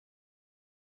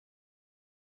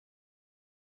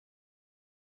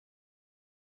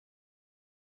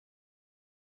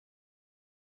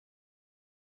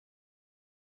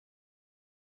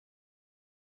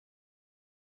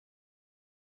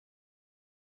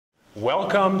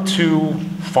Welcome to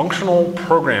Functional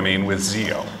Programming with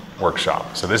Zio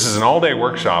workshop. So this is an all-day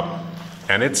workshop,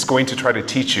 and it's going to try to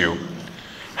teach you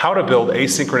how to build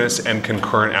asynchronous and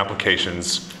concurrent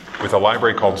applications with a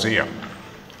library called Zio.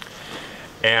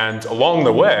 And along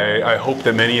the way, I hope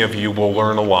that many of you will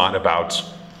learn a lot about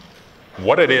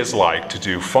what it is like to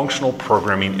do functional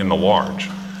programming in the large.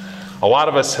 A lot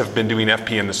of us have been doing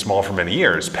FP in the small for many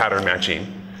years, pattern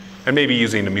matching, and maybe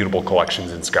using immutable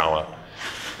collections in Scala,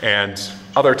 and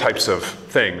other types of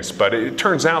things. But it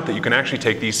turns out that you can actually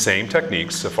take these same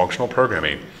techniques of functional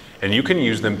programming and you can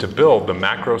use them to build the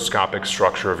macroscopic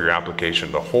structure of your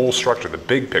application, the whole structure, the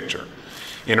big picture,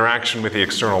 interaction with the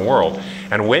external world.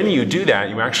 And when you do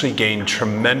that, you actually gain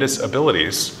tremendous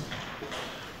abilities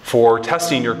for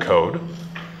testing your code,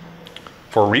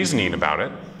 for reasoning about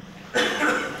it,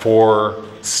 for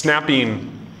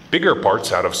snapping bigger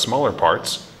parts out of smaller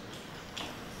parts,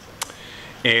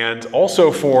 and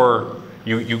also for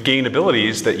you gain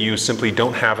abilities that you simply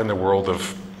don't have in the world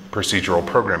of procedural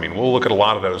programming. We'll look at a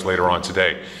lot of those later on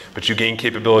today. But you gain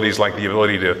capabilities like the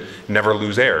ability to never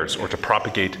lose errors, or to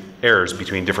propagate errors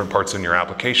between different parts in your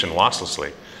application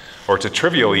losslessly, or to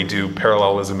trivially do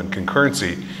parallelism and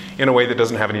concurrency in a way that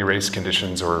doesn't have any race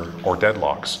conditions or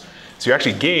deadlocks. So you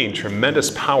actually gain tremendous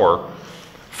power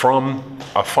from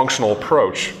a functional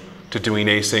approach to doing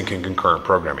async and concurrent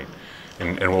programming.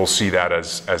 And we'll see that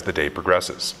as the day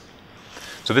progresses.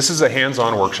 So this is a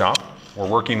hands-on workshop. We're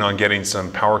working on getting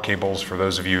some power cables for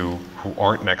those of you who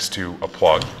aren't next to a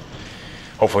plug.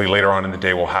 Hopefully later on in the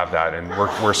day we'll have that. And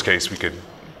worst case, we could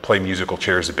play musical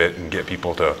chairs a bit and get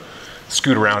people to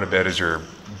scoot around a bit as your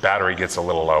battery gets a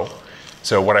little low.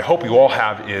 So what I hope you all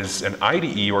have is an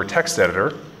IDE or text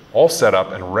editor all set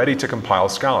up and ready to compile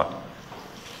Scala.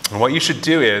 And what you should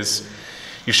do is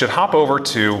you should hop over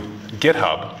to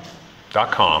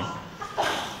GitHub.com.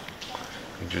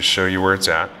 Let me just show you where it's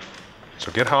at. So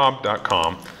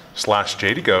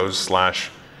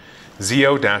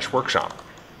github.com/jdegos/zio-workshop.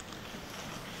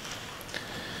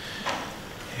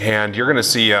 And you're going to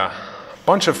see a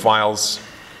bunch of files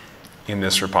in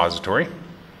this repository.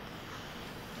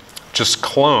 Just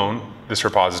clone this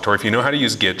repository. If you know how to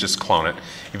use Git, just clone it.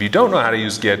 If you don't know how to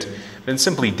use Git, then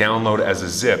simply download it as a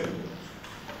zip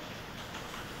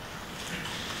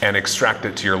and extract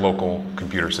it to your local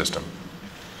computer system.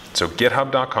 So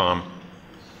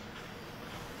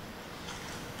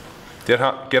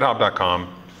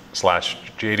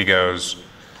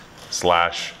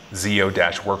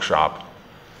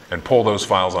and pull those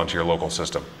files onto your local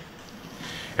system.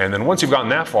 And then once you've gotten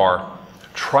that far,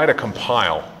 try to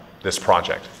compile this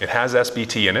project. It has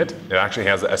SBT in it. It actually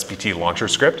has the SBT launcher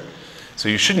script. So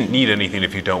you shouldn't need anything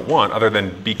if you don't want, other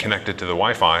than be connected to the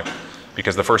Wi-Fi,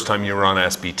 because the first time you run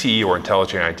SBT or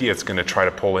IntelliJ IDEA, it's going to try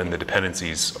to pull in the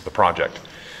dependencies of the project.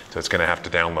 So it's going to have to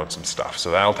download some stuff.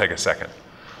 So that'll take a second.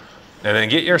 And then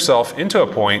get yourself into a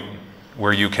point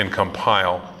where you can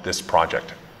compile this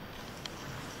project.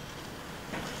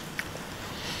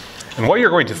 And what you're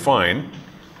going to find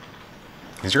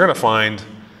is you're going to find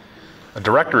a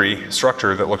directory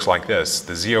structure that looks like this,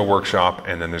 the Zio workshop,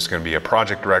 and then there's going to be a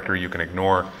project directory you can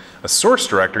ignore, a source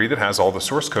directory that has all the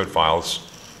source code files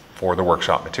for the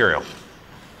workshop material.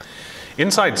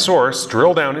 Inside source,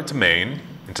 drill down into main,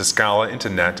 into Scala, into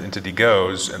net, into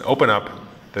DeGoes, and open up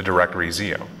the directory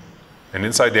Zio. And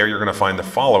inside there you're going to find the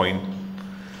following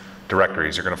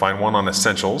directories. You're going to find one on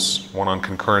essentials, one on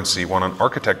concurrency, one on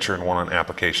architecture, and one on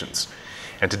applications.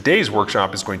 And today's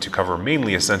workshop is going to cover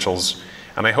mainly essentials,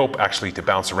 and I hope actually to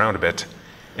bounce around a bit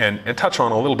and touch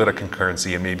on a little bit of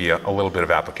concurrency and maybe a little bit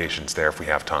of applications there if we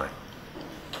have time.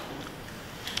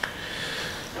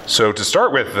 So to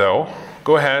start with though,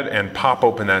 go ahead and pop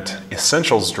open that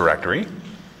essentials directory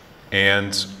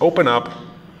and open up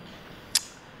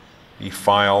the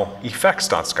file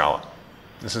effects.scala.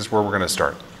 This is where we're going to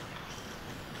start.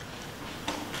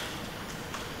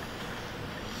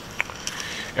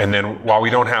 And then while we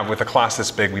don't have, with a class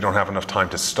this big, we don't have enough time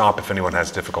to stop if anyone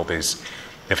has difficulties.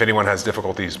 If anyone has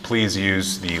difficulties, please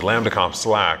use the LambdaConf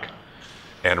Slack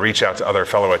and reach out to other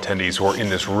fellow attendees who are in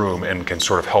this room and can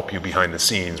sort of help you behind the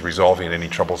scenes resolving any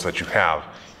troubles that you have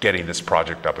getting this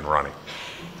project up and running.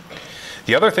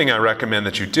 The other thing I recommend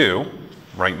that you do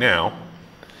right now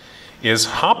is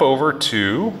hop over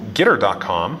to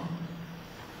gitter.com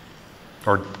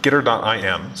or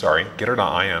gitter.im, sorry,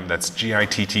 gitter.im, that's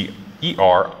GITTER.im,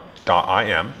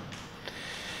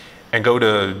 and go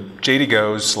to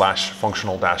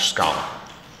jdegos/functional-scala.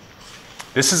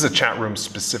 This is a chat room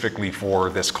specifically for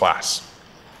this class.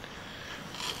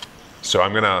 So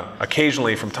I'm going to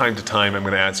occasionally, from time to time, I'm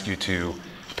going to ask you to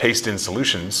paste in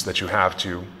solutions that you have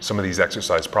to some of these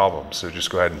exercise problems. So just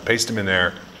go ahead and paste them in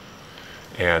there,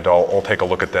 and I'll take a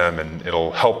look at them, and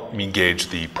it'll help me gauge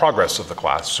the progress of the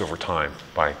class over time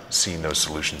by seeing those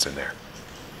solutions in there.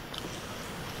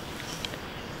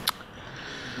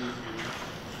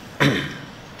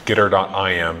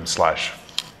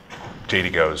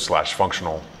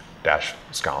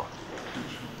 gitter.im/jdgoes/functional-scala.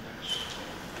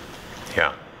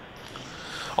 Yeah.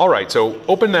 All right, so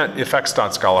open that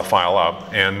effects.scala file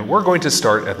up, and we're going to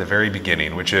start at the very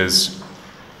beginning, which is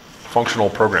functional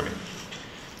programming.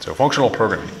 So functional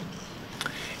programming.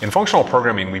 In functional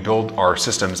programming, we build our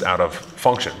systems out of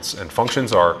functions, and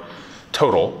functions are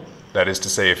total. That is to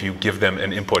say, if you give them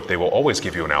an input, they will always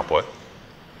give you an output.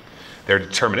 They're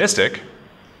deterministic,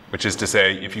 which is to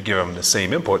say, if you give them the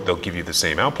same input, they'll give you the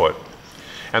same output.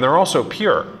 And they're also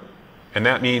pure, and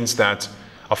that means that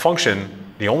a function,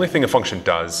 the only thing a function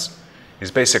does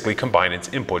is basically combine its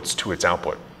inputs to its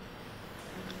output.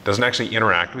 It doesn't actually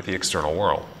interact with the external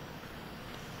world.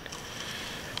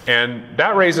 And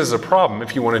that raises a problem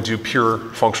if you want to do pure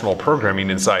functional programming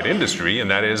inside industry,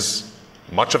 and that is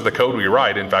much of the code we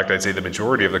write, in fact I'd say the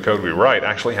majority of the code we write,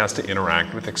 actually has to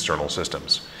interact with external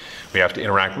systems. We have to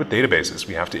interact with databases,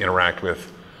 we have to interact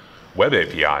with web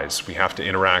APIs, we have to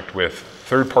interact with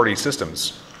third-party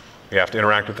systems, we have to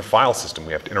interact with the file system,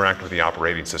 we have to interact with the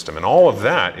operating system, and all of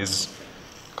that is,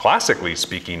 classically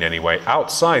speaking anyway,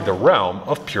 outside the realm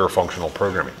of pure functional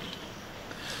programming.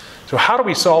 So how do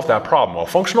we solve that problem? Well,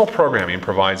 functional programming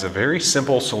provides a very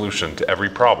simple solution to every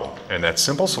problem, and that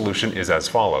simple solution is as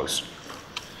follows.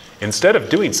 Instead of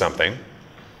doing something,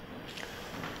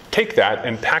 take that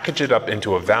and package it up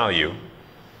into a value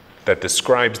that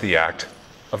describes the act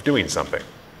of doing something.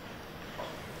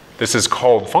 This is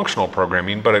called functional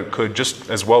programming, but it could just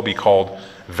as well be called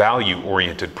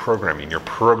value-oriented programming. You're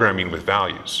programming with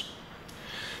values.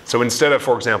 So instead of,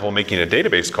 for example, making a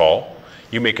database call,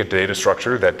 you make a data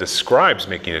structure that describes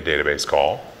making a database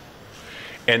call,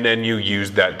 and then you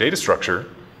use that data structure.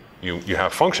 You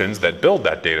have functions that build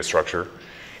that data structure,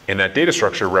 and that data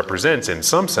structure represents, in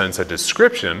some sense, a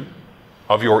description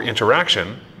of your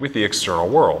interaction with the external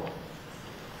world.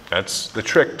 That's the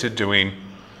trick to doing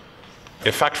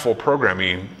effectful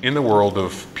programming in the world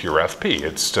of pure FP.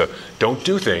 It's to don't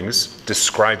do things,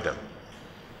 describe them.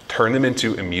 Turn them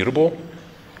into immutable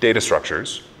data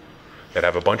structures that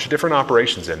have a bunch of different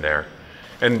operations in there,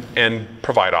 and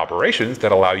provide operations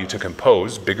that allow you to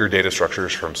compose bigger data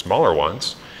structures from smaller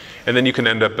ones, and then you can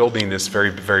end up building this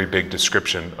very, very big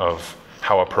description of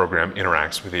how a program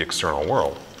interacts with the external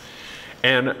world.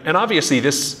 And obviously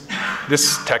this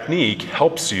technique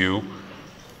helps you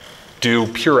do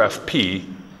pure FP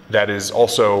that is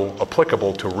also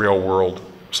applicable to real-world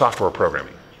software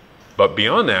programming. But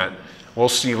beyond that, we'll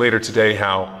see later today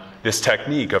how this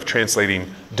technique of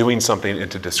translating doing something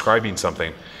into describing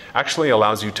something actually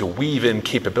allows you to weave in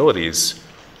capabilities,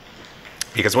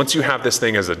 because once you have this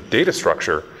thing as a data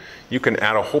structure, you can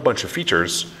add a whole bunch of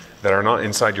features that are not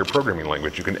inside your programming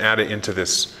language. You can add it into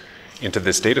this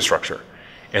data structure.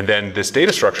 And then this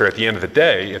data structure, at the end of the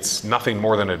day, it's nothing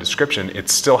more than a description. It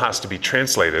still has to be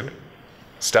translated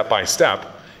step by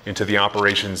step into the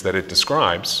operations that it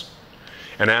describes.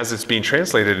 And as it's being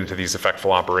translated into these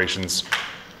effectful operations,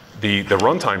 the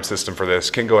runtime system for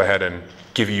this can go ahead and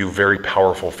give you very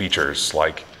powerful features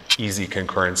like easy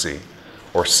concurrency,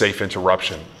 or safe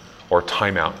interruption, or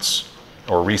timeouts,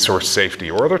 or resource safety,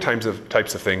 or other types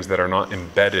of things that are not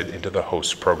embedded into the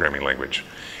host programming language.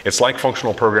 It's like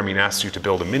functional programming asks you to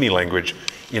build a mini language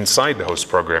inside the host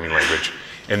programming language,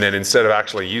 and then instead of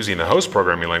actually using the host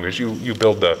programming language, you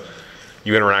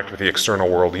interact with the external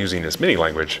world using this mini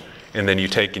language. And then you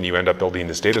take and you end up building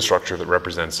this data structure that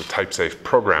represents a type-safe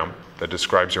program that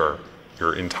describes your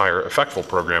entire effectful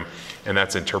program, and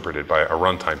that's interpreted by a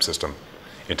runtime system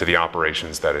into the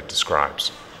operations that it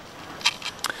describes.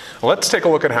 Well, let's take a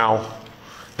look at how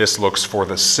this looks for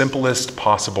the simplest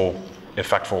possible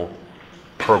effectful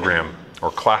program or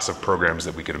class of programs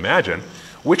that we could imagine,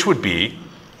 which would be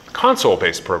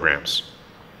console-based programs.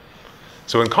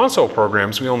 So in console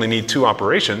programs, we only need two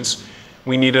operations.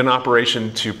 We need an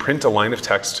operation to print a line of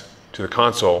text to the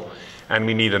console, and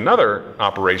we need another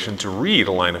operation to read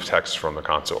a line of text from the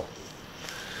console.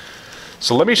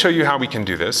 So let me show you how we can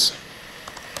do this.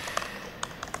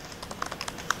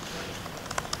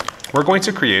 We're going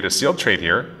to create a sealed trait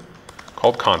here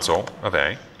called console of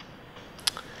A.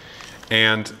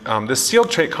 And this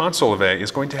sealed trait console of A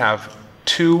is going to have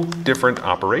two different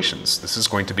operations. This is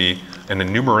going to be an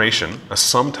enumeration, a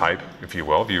sum type, if you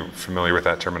will, if you're familiar with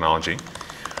that terminology.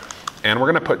 And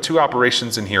we're going to put two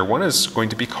operations in here. One is going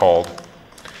to be called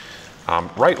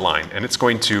write line, and it's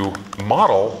going to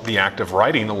model the act of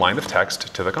writing a line of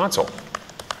text to the console.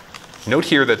 Note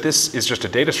here that this is just a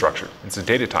data structure. It's a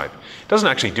data type. It doesn't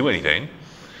actually do anything,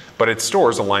 but it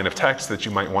stores a line of text that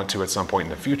you might want to, at some point in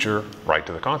the future, write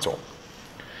to the console.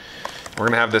 We're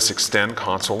going to have this extend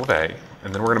console of A,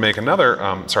 and then we're going to make another,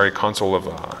 console of,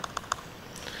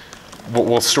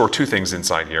 we'll store two things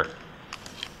inside here.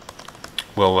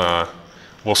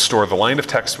 We'll store the line of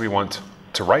text we want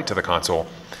to write to the console,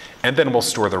 and then we'll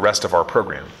store the rest of our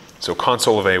program. So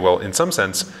console of A will, in some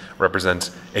sense,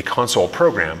 represent a console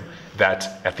program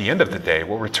that, at the end of the day,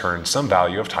 will return some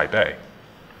value of type A.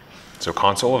 So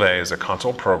console of A is a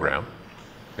console program.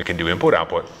 It can do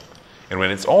input-output, and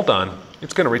when it's all done,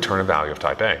 it's going to return a value of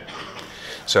type A.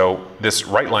 So this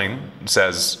write line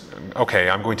says, okay,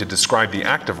 I'm going to describe the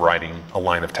act of writing a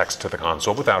line of text to the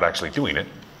console without actually doing it.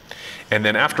 And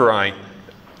then after I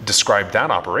describe that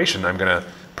operation, I'm going to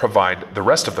provide the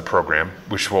rest of the program,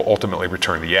 which will ultimately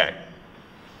return the A.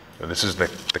 So this is the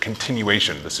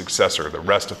continuation, the successor, the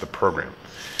rest of the program.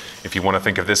 If you want to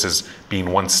think of this as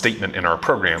being one statement in our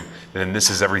program, then this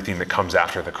is everything that comes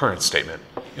after the current statement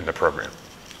in the program.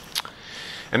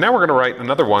 And now we're going to write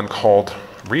another one called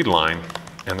readLine.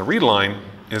 And the readLine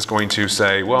is going to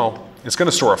say, well, it's going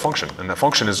to store a function. And the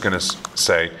function is going to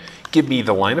say, give me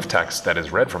the line of text that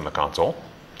is read from the console,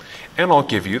 and I'll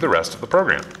give you the rest of the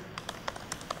program.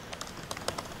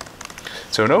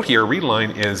 So note here,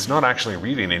 readLine is not actually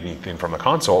reading anything from the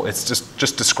console. It's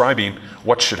just describing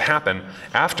what should happen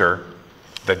after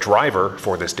the driver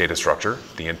for this data structure,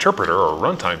 the interpreter or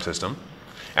runtime system.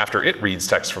 After it reads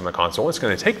text from the console, it's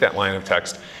going to take that line of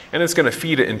text and it's going to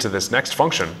feed it into this next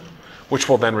function, which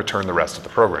will then return the rest of the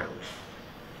program.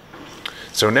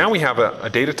 So now we have a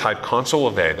data type console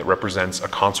of A that represents a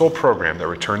console program that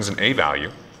returns an A value.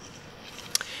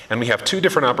 And we have two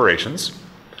different operations.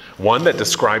 One that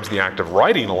describes the act of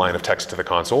writing a line of text to the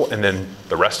console and then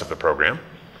the rest of the program.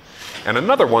 And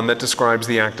another one that describes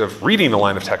the act of reading a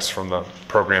line of text from the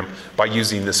program by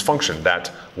using this function that,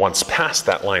 once past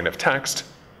that line of text,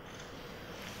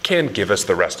 can give us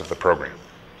the rest of the program.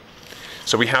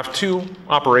 So we have two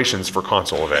operations for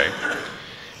console of A.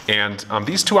 And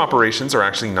these two operations are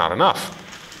actually not enough.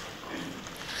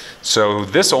 So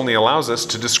this only allows us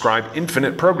to describe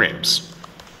infinite programs.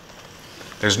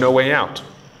 There's no way out.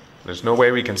 There's no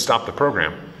way we can stop the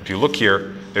program. If you look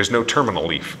here, there's no terminal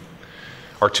leaf.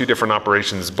 Our two different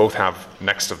operations both have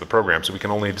next of the program, so we can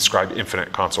only describe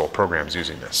infinite console programs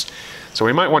using this. So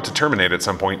we might want to terminate at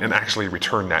some point and actually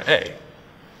return that A.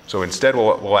 So instead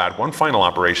we'll add one final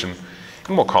operation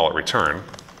and we'll call it return.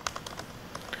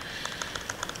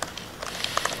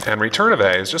 And return of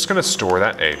A is just going to store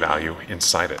that A value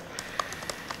inside it.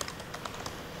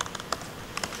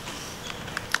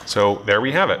 So there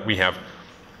we have it. We have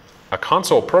a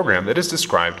console program that is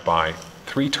described by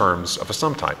three terms of a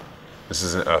sum type. This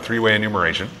is a three-way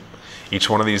enumeration. Each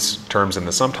one of these terms in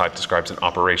the sum type describes an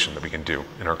operation that we can do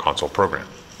in our console program.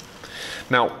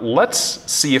 Now let's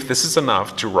see if this is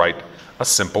enough to write a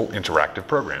simple interactive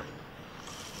program.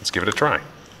 Let's give it a try.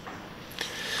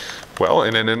 Well,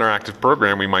 in an interactive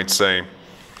program, we might say,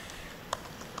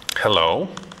 hello,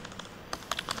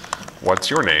 what's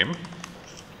your name?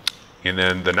 And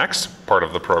then the next part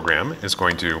of the program is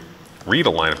going to read a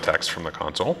line of text from the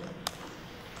console.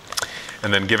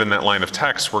 And then given that line of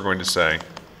text, we're going to say,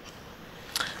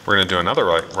 we're going to do another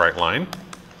write line,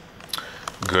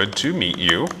 good to meet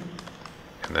you.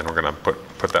 And then we're going to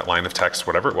put that line of text,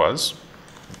 whatever it was,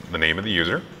 the name of the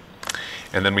user.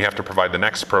 And then we have to provide the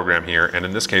next program here, and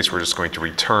in this case we're just going to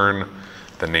return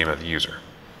the name of the user.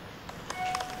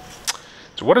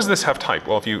 So what does this have type?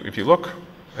 Well, if you look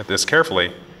at this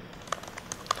carefully,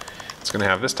 it's going to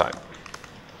have this type.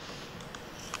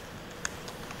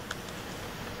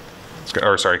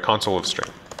 Console of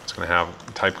string. It's going to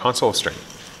have type console of string.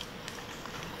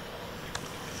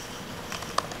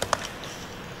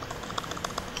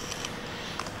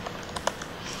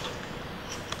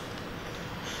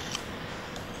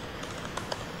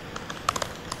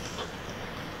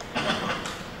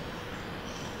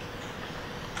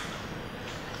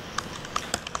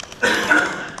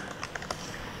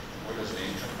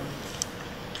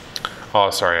 Oh,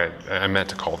 sorry, I meant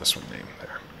to call this one name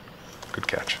there. Good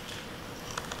catch.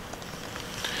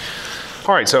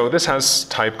 All right, so this has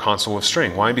type console of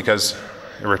string. Why? Because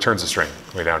it returns a string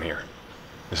way down here.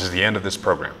 This is the end of this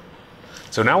program.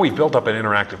 So now we've built up an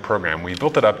interactive program. We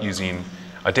built it up using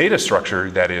a data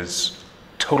structure that is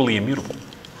totally immutable.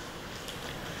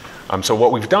 So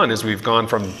what we've done is we've gone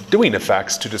from doing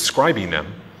effects to describing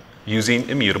them using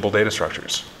immutable data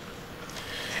structures.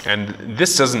 And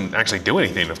this doesn't actually do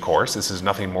anything, of course. This is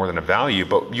nothing more than a value,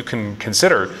 but you can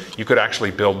consider you could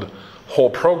actually build whole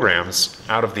programs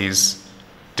out of these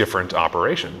different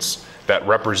operations that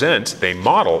represent, they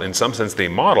model, in some sense, they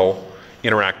model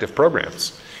interactive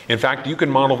programs. In fact, you can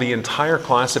model the entire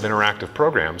class of interactive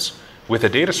programs with a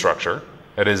data structure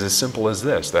that is as simple as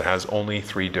this, that has only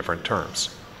 3 different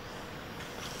terms.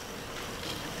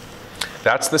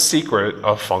 That's the secret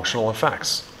of functional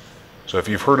effects. So if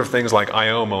you've heard of things like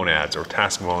I/O monads or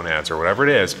task monads or whatever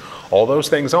it is, all those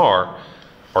things are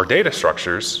data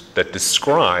structures that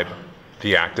describe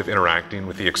the act of interacting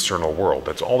with the external world.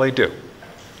 That's all they do.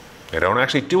 They don't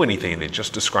actually do anything, they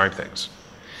just describe things.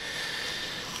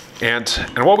 And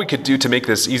what we could do to make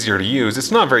this easier to use,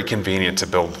 it's not very convenient to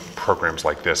build programs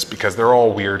like this because they're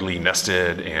all weirdly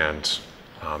nested, and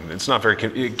it's not very,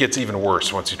 it gets even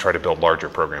worse once you try to build larger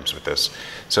programs with this.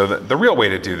 So the real way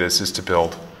to do this is to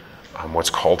build what's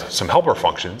called some helper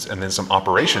functions and then some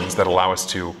operations that allow us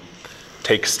to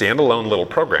take standalone little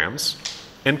programs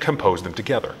and compose them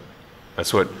together.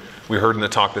 That's what we heard in the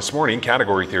talk this morning,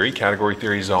 category theory. Category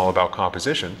theory is all about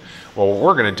composition. Well, what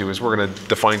we're going to do is we're going to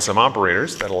define some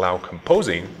operators that allow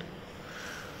composing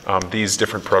these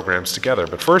different programs together.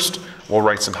 But first, we'll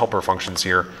write some helper functions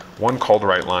here. One called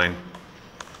writeLine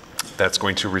that's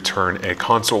going to return a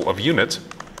console of unit.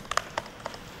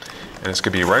 And it's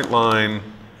going to be writeLine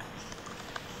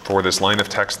for this line of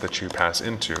text that you pass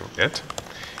into it.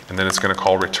 And then it's going to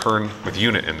call return with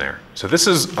unit in there. So this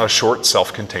is a short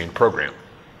self-contained program.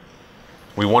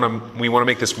 We want to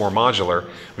make this more modular.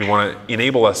 We want to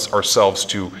enable ourselves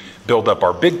to build up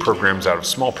our big programs out of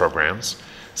small programs.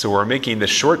 So we're making this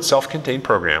short self-contained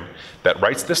program that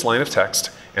writes this line of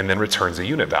text and then returns a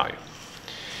unit value.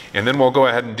 And then we'll go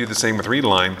ahead and do the same with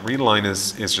readLine. readLine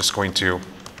is just going to,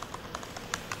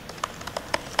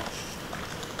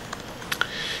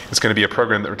 it's going to be a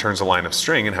program that returns a line of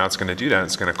string, and how it's going to do that,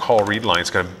 it's going to call readLine, it's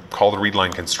going to call the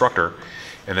readLine constructor,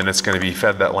 and then it's going to be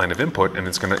fed that line of input, and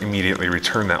it's going to immediately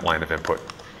return that line of input.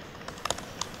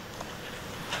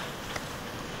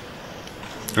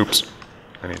 Oops,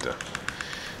 I need to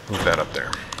move that up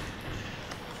there.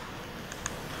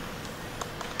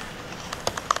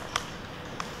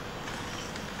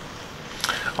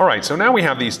 All right, so now we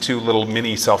have these 2 little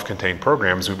mini self-contained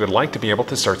programs. We would like to be able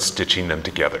to start stitching them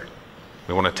together.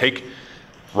 We want to take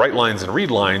writelines and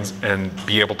readlines and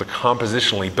be able to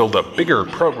compositionally build up bigger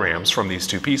programs from these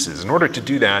 2 pieces. In order to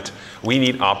do that, we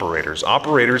need operators.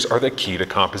 Operators are the key to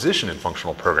composition in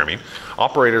functional programming.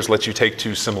 Operators let you take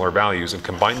 2 similar values and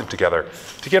combine them together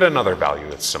to get another value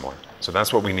that's similar. So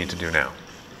that's what we need to do now.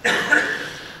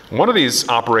 One of these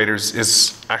operators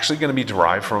is actually going to be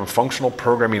derived from a functional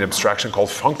programming abstraction called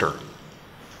functor.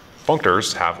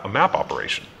 Functors have a map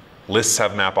operation. Lists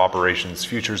have map operations,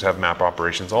 futures have map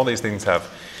operations, all these things have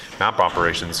map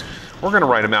operations. We're going to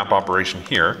write a map operation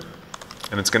here,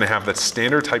 and it's going to have the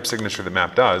standard type signature that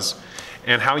map does.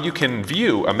 And how you can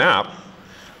view a map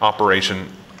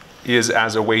operation is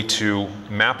as a way to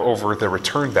map over the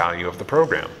return value of the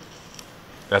program.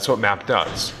 That's what map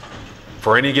does.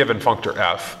 For any given functor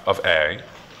f of a,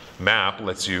 map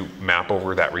lets you map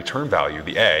over that return value,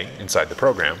 the a, inside the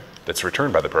program that's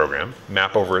returned by the program,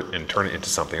 map over it and turn it into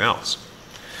something else.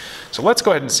 So let's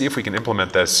go ahead and see if we can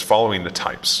implement this following the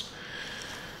types.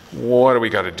 What do we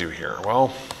got to do here?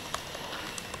 Well,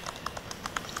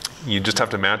 you just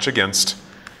have to match against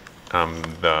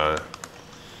the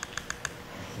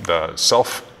this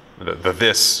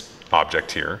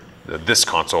object here, the this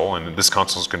console, and this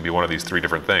console is going to be one of these 3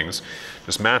 different things.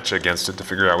 Just match against it to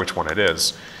figure out which one it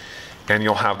is. And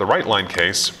you'll have the writeLine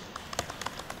case,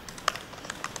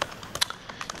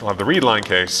 you'll have the readLine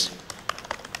case,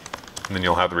 and then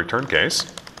you'll have the return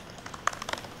case.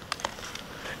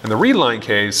 In the readLine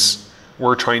case,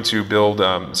 we're trying to build,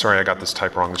 sorry I got this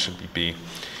type wrong, this should be B.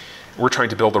 We're trying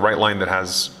to build a writeLine that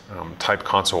has type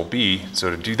console B. So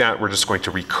to do that, we're just going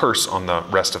to recurse on the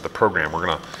rest of the program. We're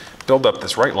going to build up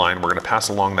this writeLine, we're going to pass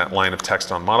along that line of text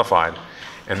unmodified,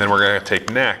 and then we're going to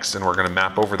take next and we're going to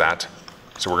map over that.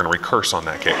 So we're going to recurse on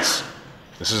that case.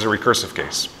 This is a recursive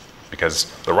case because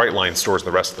the writeLine stores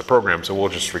the rest of the program, so we'll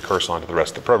just recurse onto the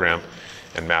rest of the program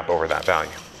and map over that value.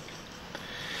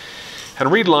 And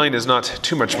readLine is not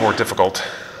too much more difficult.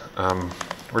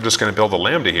 We're just going to build a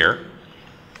lambda here.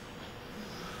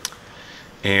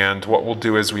 And what we'll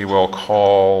do is we will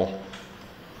call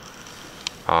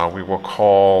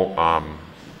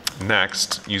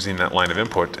next using that line of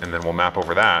input, and then we'll map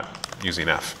over that using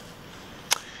f.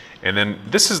 And then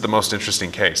this is the most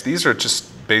interesting case. These are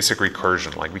just basic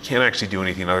recursion. Like we can't actually do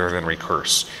anything other than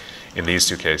recurse in these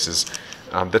 2 cases.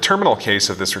 The terminal case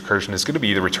of this recursion is going to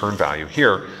be the return value.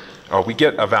 Here, we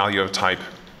get a value of type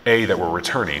A that we're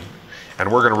returning,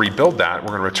 and we're going to rebuild that. We're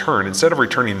going to return, instead of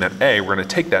returning that A, we're going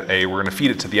to take that A, we're going to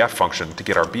feed it to the F function to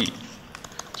get our B.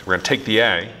 So we're going to take the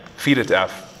A, feed it to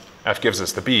F gives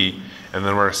us the B, and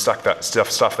then we're going to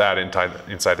stuff that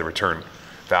inside the return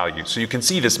value. So you can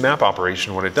see this map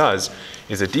operation, what it does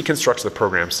is it deconstructs the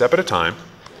program step at a time,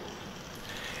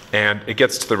 and it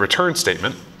gets to the return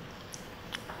statement.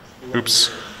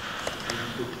 Oops.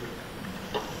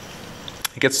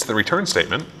 It gets to the return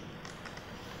statement,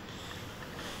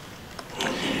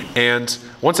 and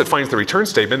once it finds the return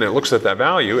statement, it looks at that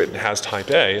value, it has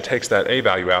type A, it takes that A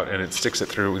value out and it sticks it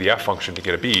through the F function to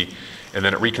get a B, and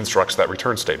then it reconstructs that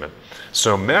return statement.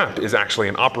 So map is actually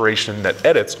an operation that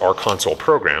edits our console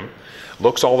program,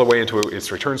 looks all the way into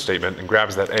its return statement and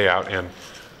grabs that A out and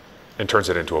turns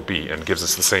it into a B and gives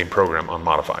us the same program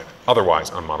unmodified, otherwise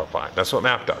unmodified. That's what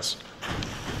map does.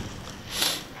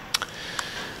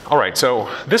 All right, so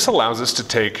this allows us to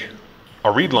take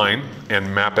a read line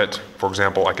and map it. For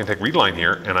example, I can take read line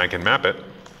here and I can map it.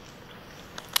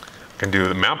 I can do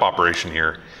the map operation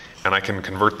here, and I can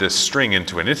convert this string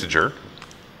into an integer,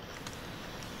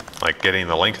 like getting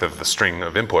the length of the string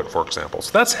of input, for example.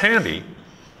 So that's handy.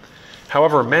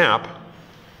 However, map,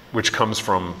 which comes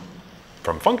from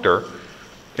functor,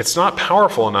 it's not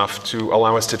powerful enough to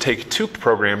allow us to take two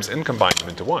programs and combine them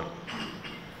into one.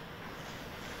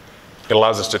 It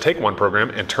allows us to take one program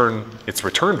and turn its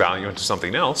return value into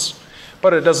something else,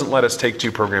 but it doesn't let us take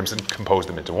two programs and compose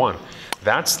them into one.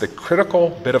 That's the critical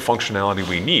bit of functionality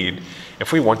we need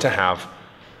if we want to have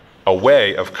a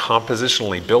way of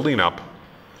compositionally building up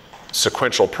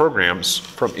sequential programs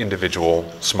from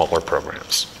individual smaller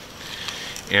programs.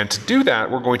 And to do that,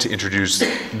 we're going to introduce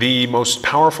the most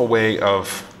powerful way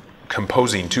of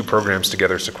composing two programs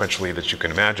together sequentially that you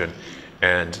can imagine,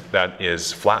 and that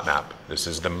is flat map. This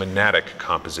is the monadic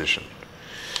composition.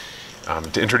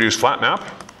 To introduce flat map,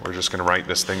 we're just going to write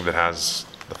this thing that has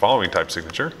the following type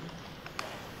signature.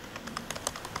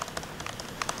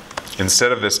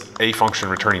 Instead of this A function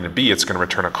returning a B, it's going to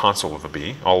return a console of a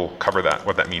B. I'll cover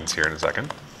what that means here in a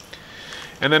second.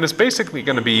 And then it's basically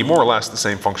going to be more or less the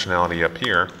same functionality up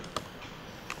here,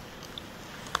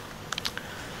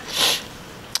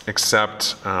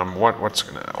 except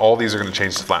all these are going to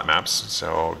change to flat maps,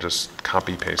 so just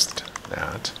copy paste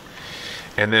that.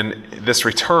 And then this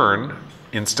return,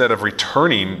 instead of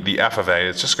returning the f of a,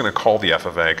 it's just going to call the f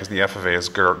of a, because the f of a is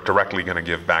directly going to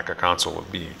give back a console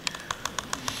of b.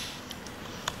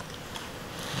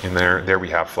 And there we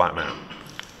have flat map.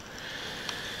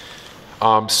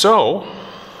 So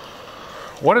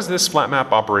what is this flat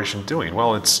map operation doing?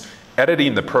 Well, it's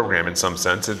editing the program in some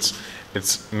sense.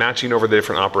 It's matching over the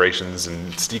different operations,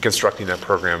 and it's deconstructing that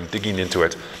program, digging into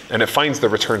it, and it finds the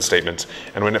return statement.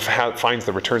 And when it finds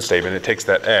the return statement, it takes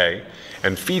that A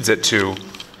and feeds it to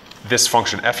this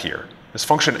function f here. This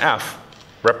function f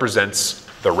represents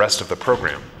the rest of the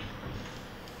program.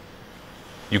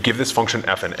 You give this function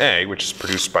f an A, which is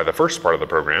produced by the first part of the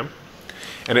program,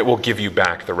 and it will give you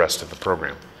back the rest of the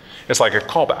program. It's like a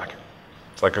callback.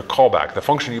 It's like a callback. The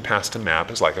function you pass to map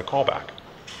is like a callback.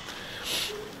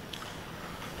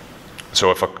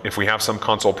 So if we have some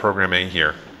console program A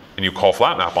here, and you call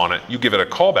flat map on it, you give it a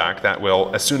callback that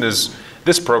will, as soon as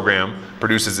this program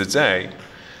produces its A,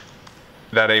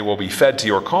 that A will be fed to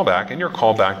your callback, and your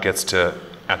callback gets to,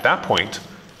 at that point,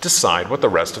 decide what the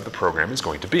rest of the program is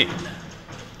going to be.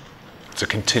 It's a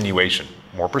continuation.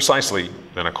 More precisely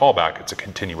than a callback, it's a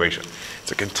continuation.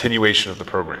 It's a continuation of the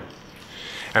program.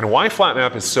 And why flat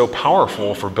map is so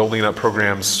powerful for building up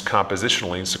programs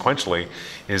compositionally and sequentially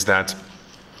is that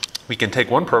we can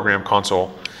take one program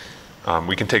console,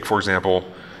 we can take, for example,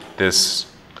 this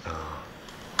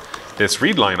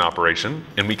read line operation,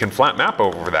 and we can flat map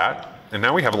over that, and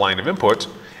now we have a line of input,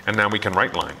 and now we can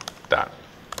write line that.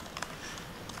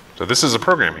 So this is a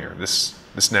program here.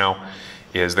 This now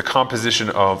is the composition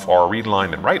of our read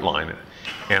line and write line,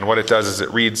 and what it does is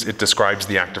it describes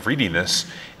the act of reading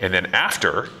this, and then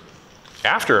after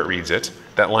it reads it,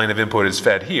 that line of input is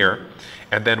fed here,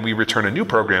 and then we return a new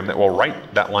program that will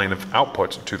write that line of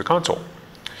output to the console.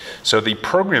 So the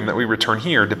program that we return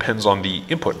here depends on the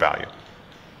input value.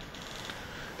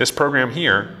 This program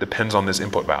here depends on this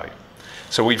input value.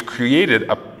 So we've created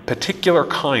a particular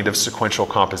kind of sequential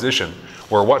composition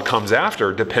where what comes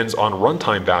after depends on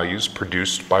runtime values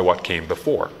produced by what came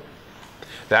before.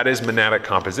 That is monadic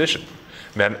composition.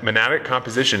 Monadic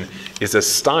composition is a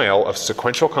style of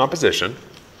sequential composition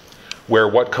where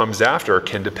what comes after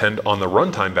can depend on the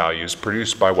runtime values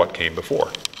produced by what came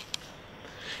before.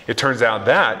 It turns out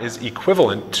that is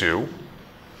equivalent to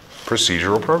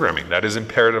procedural programming. That is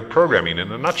imperative programming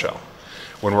in a nutshell,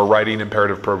 When we're writing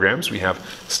imperative programs, we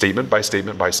have statement by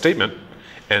statement by statement,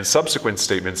 and subsequent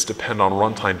statements depend on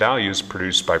runtime values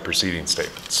produced by preceding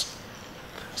statements.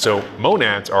 So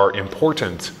monads are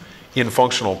important in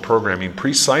functional programming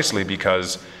precisely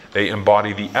because they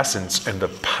embody the essence and the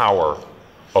power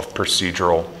of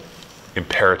procedural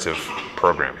imperative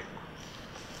programming.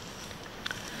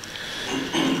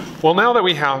 Well, now that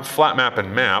we have flat map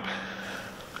and map,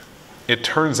 it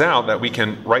turns out that we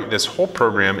can write this whole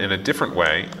program in a different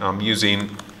way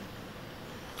using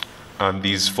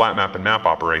these flat map and map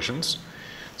operations.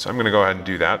 So I'm going to go ahead and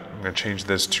do that. I'm going to change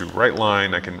this to right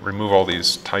line. I can remove all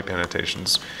these type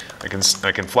annotations. I can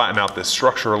flatten out this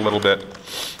structure a little bit.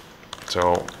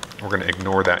 So we're going to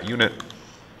ignore that unit.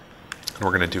 And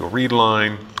we're going to do a read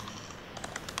line.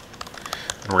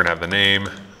 And we're going to have the name.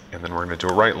 And then we're going to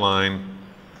do a write line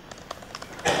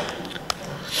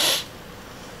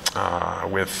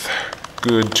with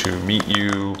good to meet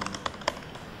you.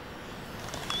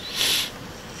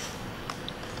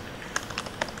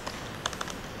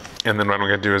 And then what I'm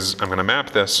going to do is I'm going to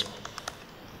map this,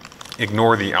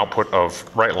 ignore the output of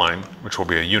write line, which will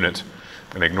be a unit.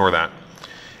 I'm going to ignore that.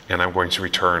 And I'm going to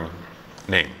return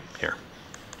name here.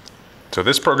 So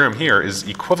this program here is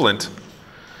equivalent,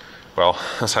 well,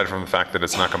 aside from the fact that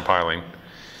it's not compiling,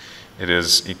 it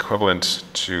is equivalent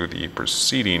to the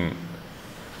preceding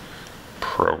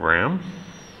program.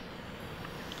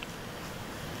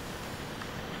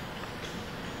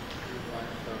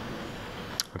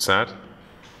 What's that?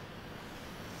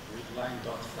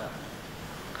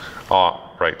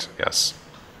 Ah, right, yes.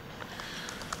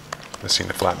 Let's see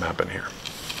the flat map in here.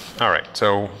 All right,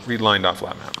 so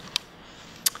readline.flatmap.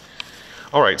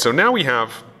 All right, so now we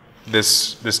have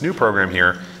this new program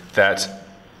here that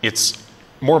it's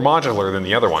more modular than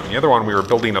the other one. The other one, we were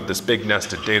building up this big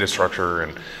nested data structure,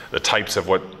 and the types of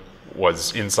what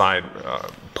was inside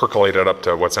percolated up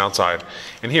to what's outside.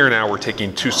 And here now we're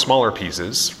taking two smaller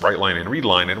pieces, write line and read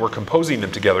line, and we're composing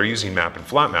them together using map and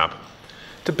flat map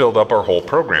to build up our whole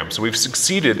program. So we've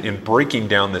succeeded in breaking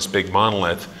down this big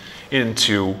monolith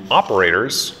into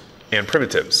operators and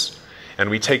primitives. And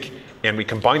we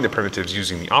combine the primitives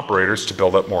using the operators to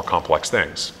build up more complex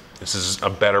things. This is a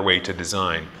better way to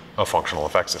design a functional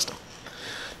effect system.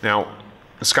 Now,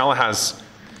 Scala has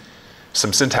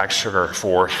some syntax sugar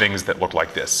for things that look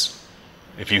like this.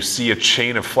 If you see a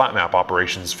chain of flat map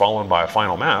operations followed by a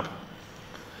final map,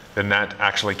 then that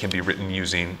actually can be written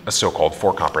using a so-called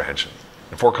for comprehension.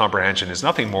 And for comprehension is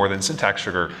nothing more than syntax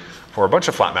sugar for a bunch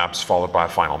of flat maps followed by a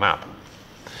final map.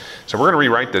 So we're going to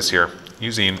rewrite this here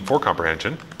using for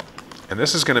comprehension, and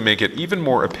this is going to make it even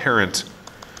more apparent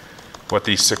what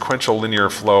the sequential linear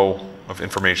flow of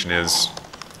information is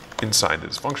inside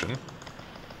this function.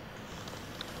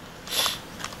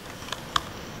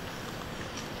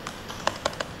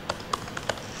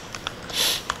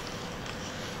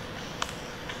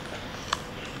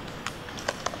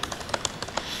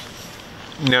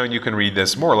 Now you can read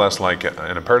this more or less like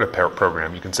an imperative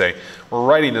program. You can say, we're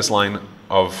writing this line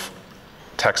of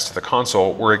text to the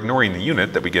console, we're ignoring the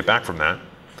unit that we get back from that.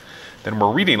 Then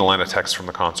we're reading a line of text from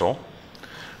the console,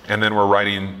 and then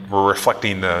we're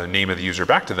reflecting the name of the user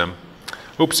back to them.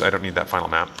 Oops, I don't need that final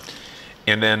map.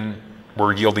 And then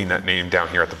we're yielding that name down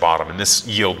here at the bottom, and this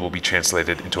yield will be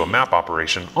translated into a map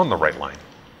operation on the right line.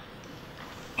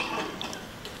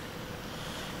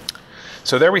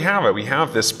 So there we have it. We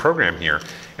have this program here,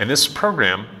 and this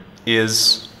program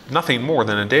is nothing more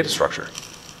than a data structure.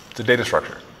 It's a data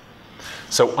structure.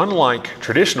 So unlike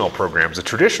traditional programs, a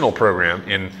traditional program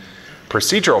in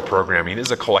procedural programming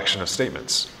is a collection of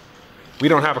statements. We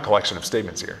don't have a collection of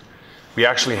statements here. We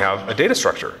actually have a data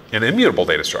structure, an immutable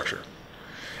data structure.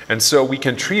 And so we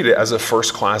can treat it as a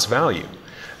first-class value.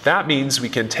 That means we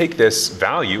can take this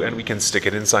value and we can stick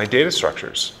it inside data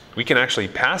structures. We can actually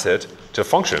pass it to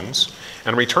functions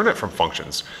and return it from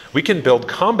functions. We can build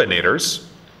combinators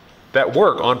that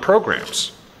work on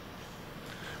programs.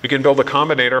 We can build a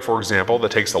combinator, for example,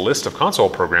 that takes a list of console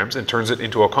programs and turns it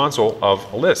into a console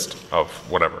of a list of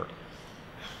whatever.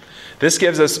 This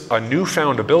gives us a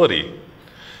newfound ability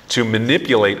to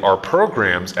manipulate our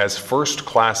programs as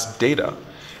first-class data.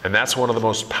 And that's one of the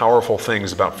most powerful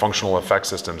things about functional effect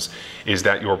systems, is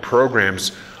that your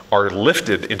programs are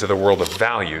lifted into the world of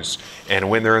values. And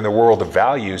when they're in the world of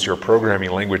values, your programming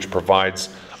language provides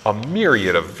a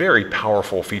myriad of very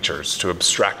powerful features to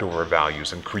abstract over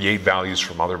values and create values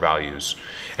from other values.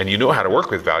 And you know how to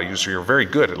work with values, so you're very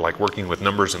good at like working with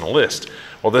numbers in a list.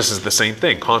 Well, this is the same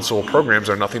thing. Console programs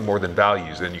are nothing more than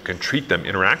values, and you can treat them,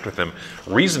 interact with them,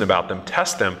 reason about them,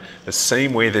 test them the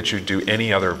same way that you do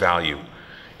any other value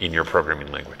in your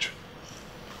programming language.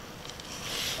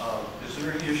 Is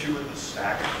there any issue with the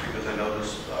stack? Because I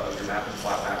noticed your map and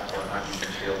flat map are not using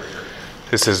scale here.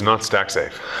 This is not stack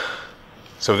safe.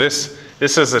 So this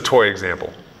is a toy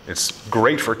example. It's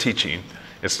great for teaching.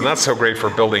 It's not so great for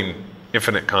building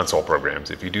infinite console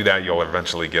programs. If you do that, you'll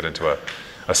eventually get into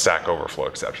a Stack Overflow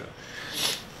exception.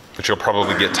 But you'll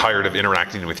probably get tired of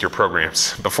interacting with your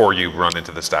programs before you run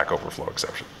into the Stack Overflow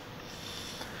exception.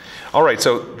 All right,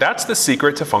 so that's the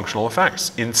secret to functional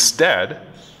effects. Instead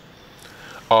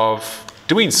of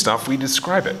doing stuff, we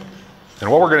describe it.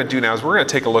 And what we're going to do now is we're going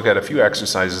to take a look at a few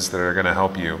exercises that are going to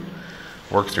help you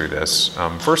work through this.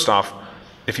 First off,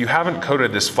 if you haven't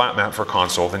coded this flat map for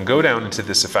console, then go down into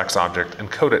this effects object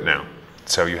and code it now.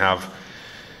 So you have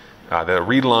the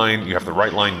read line, you have the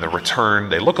write line, and the return.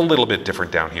 They look a little bit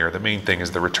different down here. The main thing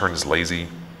is the return is lazy.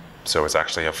 So it's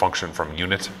actually a function from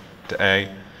unit to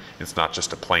A. It's not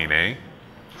just a plain A.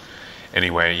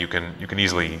 Anyway, you can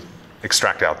easily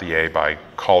extract out the A by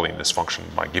calling this function,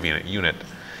 by giving it unit.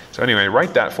 So anyway,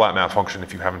 write that flat map function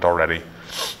if you haven't already.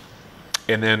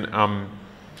 And then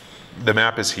the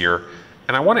map is here.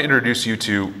 And I want to introduce you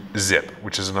to zip,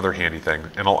 which is another handy thing.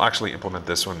 And I'll actually implement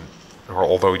this one,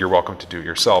 although you're welcome to do it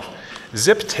yourself.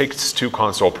 Zip takes two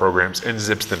console programs and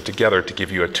zips them together to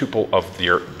give you a tuple of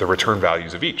the return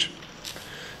values of each.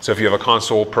 So if you have a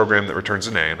console program that returns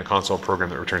an A and a console program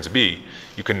that returns a B,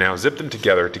 you can now zip them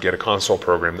together to get a console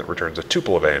program that returns a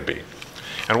tuple of A and B.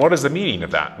 And what is the meaning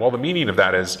of that? Well, the meaning of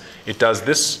that is it does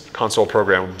this console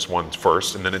program's one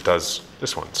first, and then it does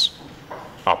this one's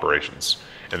operations.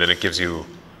 And then it gives you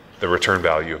the return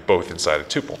value of both inside a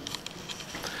tuple.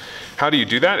 How do you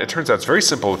do that? It turns out it's very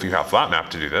simple if you have flat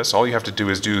map to do this. All you have to do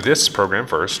is do this program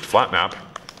first, flat map.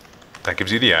 That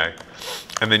gives you the A.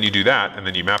 And then you do that, and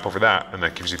then you map over that, and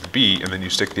that gives you the B, and then you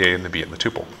stick the A and the B in the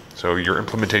tuple. So your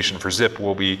implementation for zip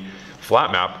will be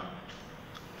flat map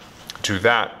to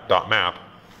that dot map,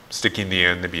 sticking the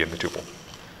A and the B in the tuple.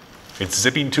 It's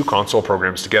zipping two console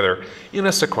programs together in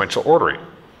a sequential ordering,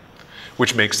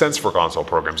 which makes sense for console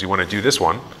programs. You want to do this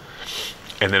one,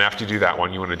 and then after you do that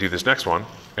one, you want to do this next one,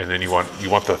 and then you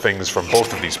want the things from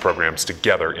both of these programs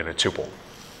together in a tuple.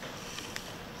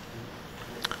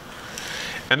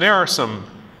 And there's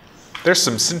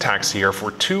some syntax here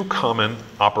for two common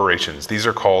operations. These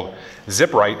are called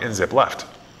zip right and zip left.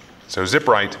 So zip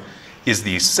right is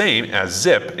the same as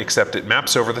zip, except it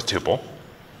maps over the tuple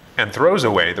and throws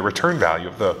away the return value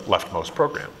of the leftmost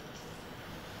program.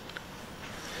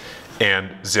 And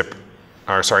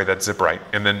that's zip right.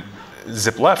 And then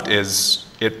zip left is,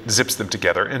 it zips them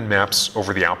together and maps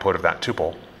over the output of that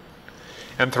tuple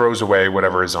and throws away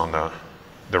whatever is on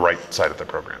the right side of the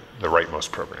program, the rightmost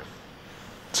program.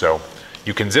 So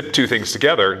you can zip two things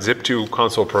together, zip two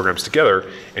console programs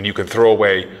together, and you can throw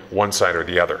away one side or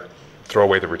the other. Throw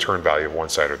away the return value of one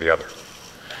side or the other.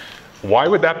 Why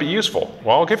would that be useful?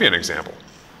 Well, I'll give you an example.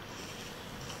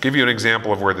 Give you an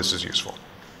example of where this is useful.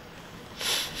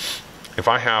 If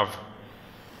I have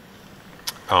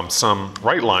some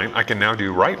write line, I can now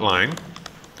do write line,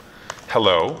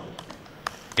 hello,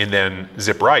 and then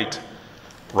zip right,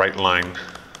 write line,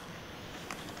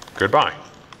 goodbye.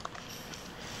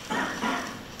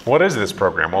 What is this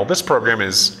program? Well, this program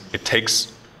is, it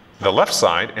takes the left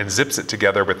side and zips it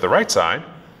together with the right side.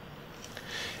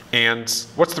 And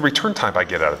what's the return type I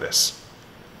get out of this?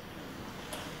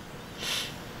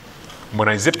 When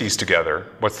I zip these together,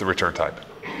 what's the return type?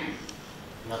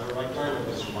 Another right line of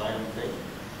this line thing.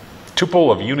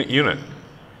 Tuple of unit unit.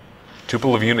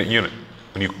 Tuple of unit unit.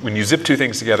 When you zip two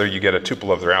things together, you get a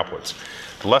tuple of their outputs.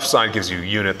 The left side gives you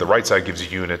unit, the right side gives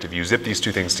you unit. If you zip these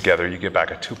two things together, you get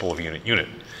back a tuple of unit unit.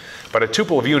 But a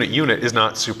tuple of unit unit is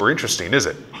not super interesting, is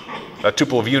it? A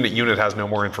tuple of unit unit has no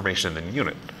more information than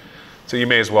unit. So you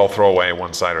may as well throw away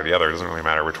one side or the other. It doesn't really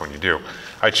matter which one you do.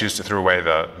 I choose to throw away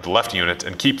the left unit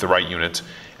and keep the right unit.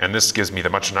 And this gives me the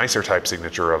much nicer type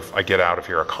signature of I get out of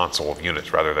here a console of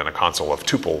units rather than a console of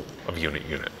tuple of unit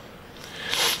unit.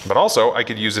 But also I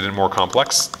could use it in more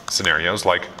complex scenarios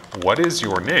like what is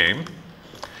your name?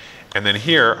 And then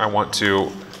here I want to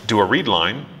do a read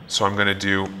line. So I'm going to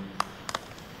do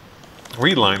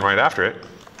read line right after it.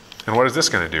 And what is this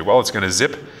going to do? Well, it's going to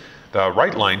zip the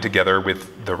write line together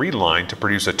with the read line to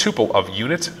produce a tuple of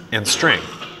unit and string.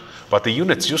 But the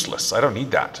unit's useless. I don't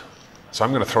need that. So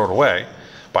I'm going to throw it away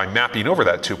by mapping over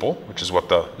that tuple, which is what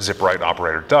the zip right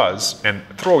operator does, and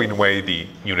throwing away the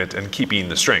unit and keeping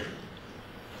the string.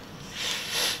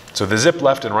 So the zip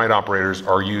left and right operators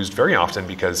are used very often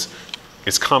because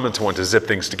it's common to want to zip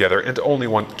things together and to only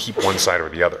want to keep one side or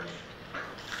the other.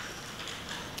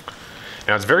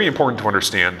 Now it's very important to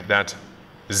understand that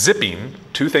zipping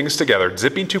two things together,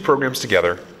 zipping two programs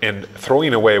together, and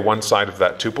throwing away one side of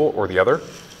that tuple or the other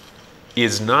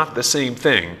is not the same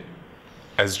thing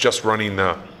as just running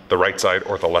the right side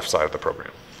or the left side of the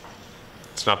program.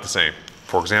 It's not the same.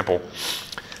 For example,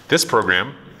 this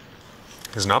program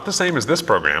is not the same as this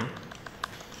program,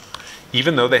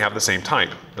 even though they have the same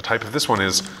type. The type of this one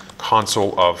is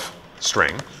console of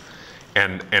string.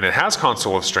 And it has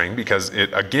console of string because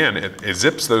it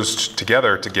zips those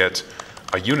together to get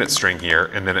a unit string here,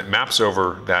 and then it maps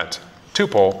over that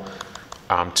tuple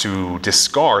to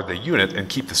discard the unit and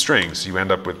keep the string. So you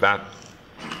end up with that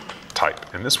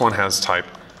type. And this one has type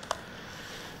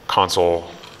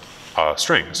console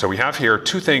string. So we have here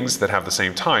two things that have the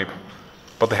same type,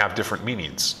 but they have different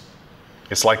meanings.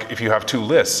 It's like if you have two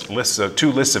lists of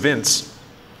ints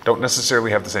don't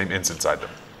necessarily have the same ints inside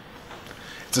them.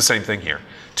 It's the same thing here.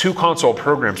 Two console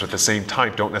programs with the same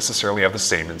type don't necessarily have the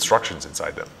same instructions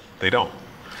inside them. They don't.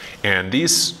 And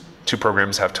these two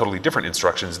programs have totally different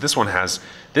instructions. This one has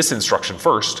this instruction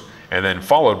first, and then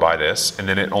followed by this, and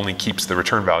then it only keeps the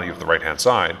return value of the right-hand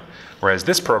side. Whereas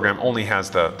this program only has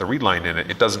the read line in it.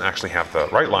 It doesn't actually have the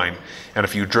write line. And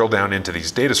if you drill down into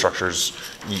these data structures,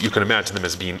 you can imagine them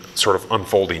as being sort of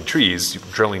unfolding trees.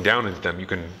 Drilling down into them, you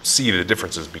can see the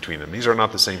differences between them. These are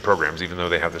not the same programs, even though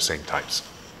they have the same types.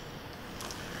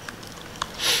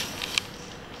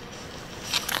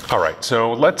 All right,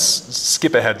 so let's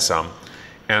skip ahead some.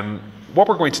 And what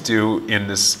we're going to do in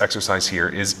this exercise here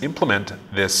is implement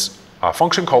this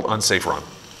function called unsafe run.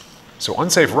 So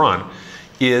unsafe run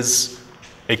is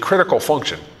a critical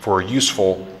function for a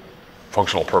useful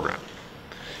functional program.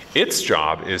 Its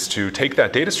job is to take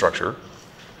that data structure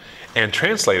and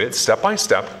translate it step by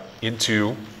step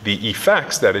into the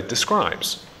effects that it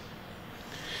describes.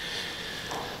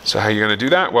 So how are you going to do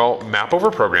that? Well, match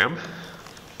over program,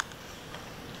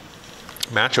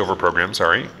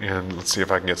 sorry, and let's see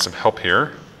if I can get some help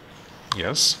here.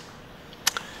 Yes.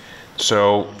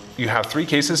 So you have three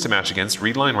cases to match against: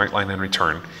 read line, write line, and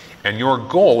return. And your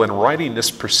goal in writing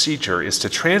this procedure is to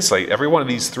translate every one of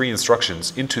these three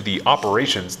instructions into the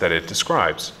operations that it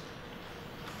describes.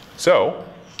 So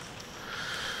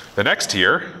the next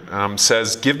here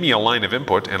says, give me a line of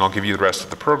input and I'll give you the rest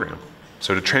of the program.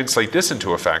 So to translate this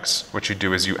into effects, what you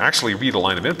do is you actually read a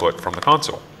line of input from the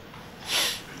console.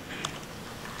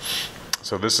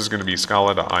 So this is going to be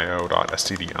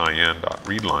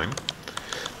scala.io.stdin.readline.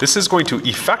 This is going to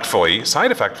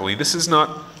side effectfully, this is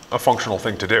not a functional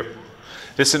thing to do.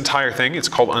 This entire thing, it's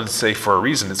called unsafe for a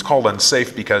reason. It's called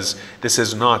unsafe because this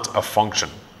is not a function.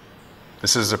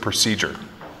 This is a procedure.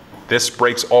 This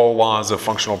breaks all laws of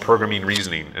functional programming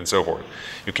reasoning and so forth.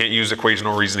 You can't use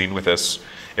equational reasoning with this.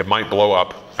 It might blow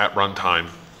up at runtime.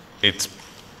 It's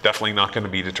definitely not going to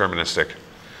be deterministic.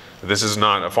 This is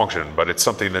not a function, but it's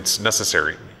something that's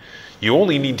necessary. You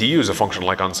only need to use a function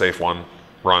like unsafe run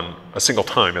a single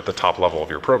time at the top level of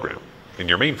your program, in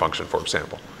your main function, for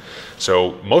example.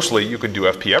 So mostly you can do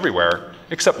FP everywhere,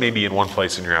 except maybe in one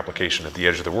place in your application at the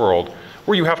edge of the world,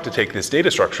 where you have to take this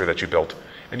data structure that you built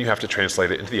and you have to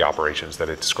translate it into the operations that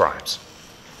it describes.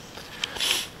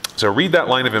 So read that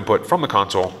line of input from the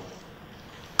console.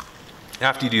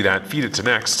 After you do that, feed it to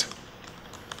next,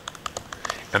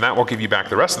 and that will give you back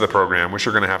the rest of the program, which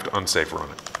you're going to have to unsafe run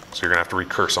it. So you're going to have to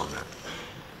recurse on that.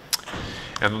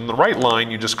 And on the right line,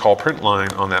 you just call print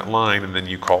line on that line, and then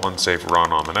you call unsafe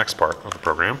run on the next part of the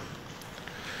program.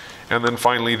 And then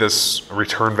finally, this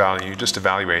return value, just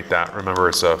evaluate that. Remember,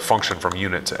 it's a function from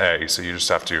unit to A, so you just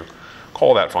have to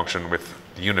call that function with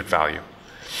the unit value.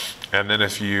 And then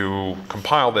if you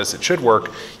compile this, it should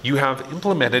work. You have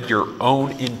implemented your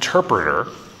own interpreter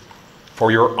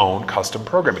for your own custom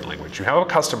programming language. You have a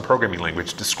custom programming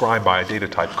language described by a data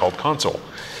type called console.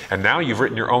 And now you've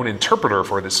written your own interpreter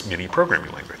for this mini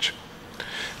programming language.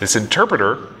 This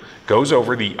interpreter goes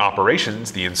over the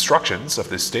operations, the instructions of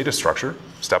this data structure,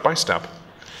 step by step,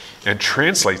 and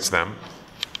translates them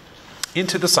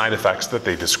into the side effects that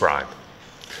they describe.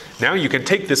 Now you can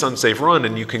take this unsafe run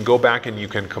and you can go back and you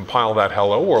can compile that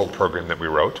hello world program that we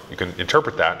wrote. You can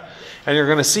interpret that, and you're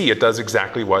going to see it does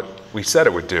exactly what we said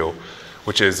it would do,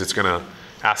 which is it's going to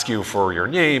ask you for your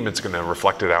name, it's going to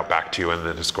reflect it out back to you, and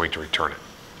then it's going to return it.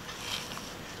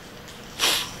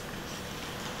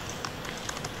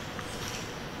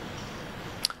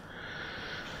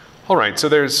 All right, so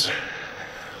there's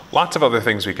lots of other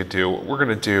things we could do.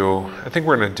 I think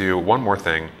we're going to do one more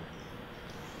thing.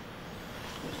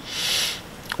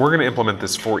 We're going to implement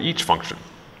this for each function.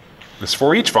 This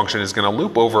for each function is going to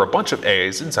loop over a bunch of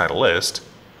A's inside a list,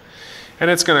 and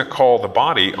it's going to call the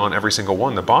body on every single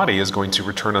one. The body is going to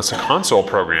return us a console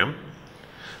program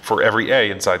for every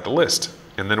A inside the list.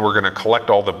 And then we're going to collect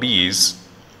all the B's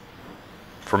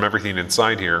from everything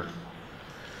inside here.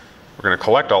 We're going to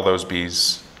collect all those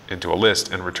B's into a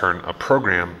list and return a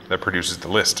program that produces the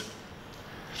list.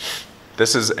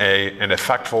 This is an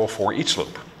effectful for each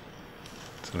loop.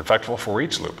 It's an effectful for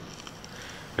each loop.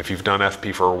 If you've done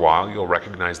FP for a while, you'll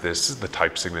recognize this as the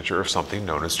type signature of something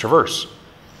known as traverse.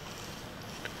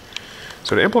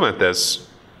 So to implement this,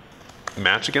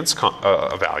 match against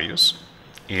values,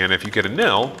 and if you get a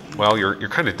nil, well, you're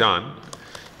kind of done.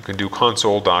 You can do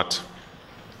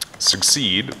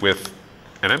console.succeed with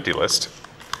an empty list.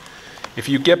 If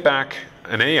you get back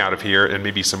an A out of here and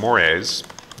maybe some more A's,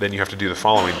 then you have to do the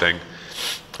following thing.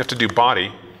 You have to do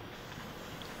body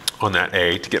on that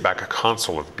A to get back a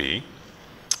console of B.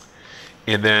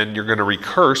 And then you're going to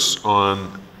recurse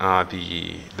on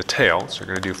the tail. So you're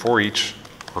going to do for each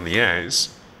on the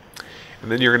A's.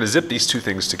 And then you're going to zip these two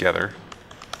things together.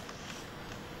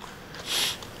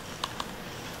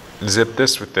 Zip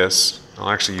this with this. I'll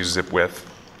actually use zip with.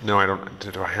 No, I don't.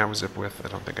 Do I have a zip with? I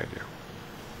don't think I do.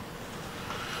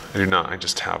 I do not. I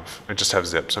just have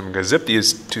zip. So I'm going to zip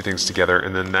these two things together,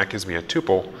 and then that gives me a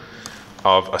tuple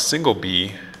of a single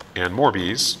B and more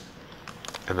B's.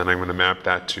 And then I'm going to map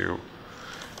that to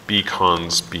B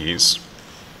cons B's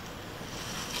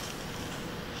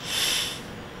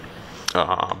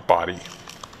body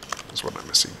is what I'm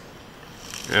missing.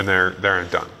 And there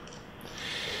and done.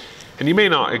 And you may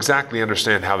not exactly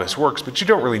understand how this works, but you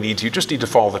don't really need to. You just need to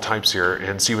follow the types here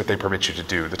and see what they permit you to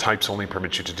do. The types only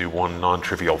permit you to do one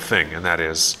non-trivial thing, and that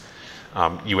is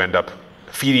you end up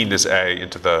feeding this A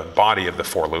into the body of the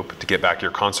for loop to get back your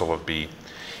console of B.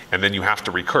 And then you have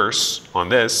to recurse on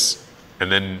this,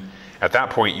 and then at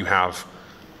that point you have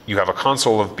a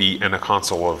console of B and a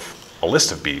console of a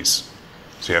list of B's.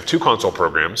 So you have two console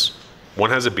programs. One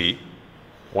has a B,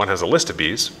 one has a list of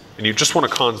B's, and you just want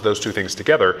to cons those two things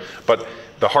together, but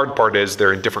the hard part is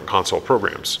they're in different console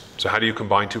programs. So how do you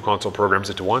combine two console programs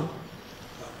into one?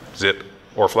 Zip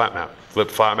or flat map.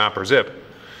 Flip, flat map, or zip.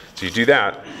 So you do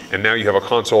that, and now you have a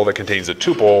console that contains a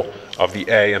tuple of the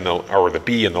A and the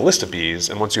B and the list of B's,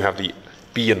 and once you have the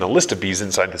B and the list of B's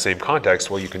inside the same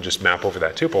context, well, you can just map over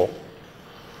that tuple,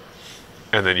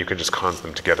 and then you can just cons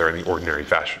them together in the ordinary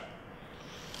fashion.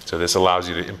 So this allows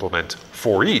you to implement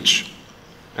for each,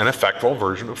 an effectful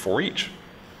version of for each.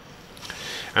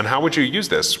 And how would you use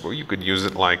this? Well, you could use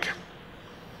it like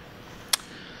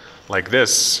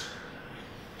this.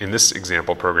 In this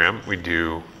example program, we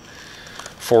do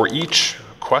for each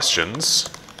questions,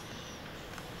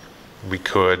 we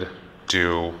could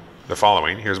do the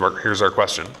following. Here's our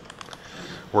question.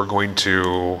 We're going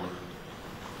to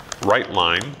write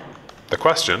line the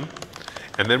question,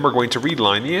 and then we're going to read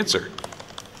line the answer.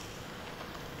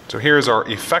 So here's our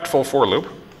effectful for loop.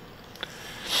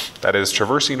 That is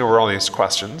traversing over all these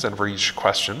questions, and for each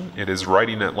question, it is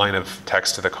writing that line of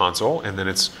text to the console, and then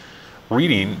it's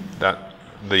reading the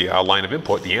line of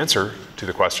input, the answer to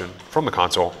the question from the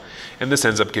console, and this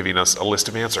ends up giving us a list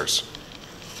of answers.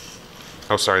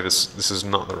 Oh, sorry, this is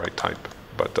not the right type,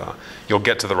 but you'll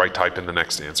get to the right type in the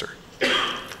next answer.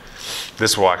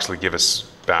 This will actually give us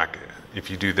back, if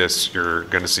you do this, you're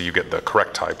going to see you get the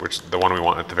correct type, which the one we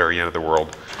want at the very end of the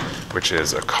world, which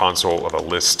is a console of a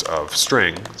list of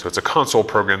string. So it's a console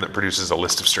program that produces a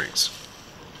list of strings,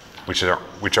 which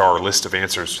are a list of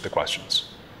answers to the questions.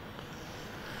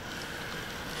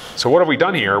 So what have we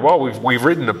done here? Well, we've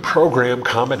written a program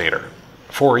combinator.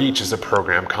 For each is a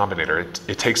program combinator.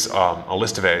 It takes a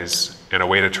list of A's and a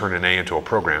way to turn an A into a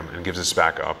program and gives us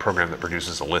back a program that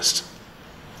produces a list.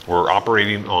 We're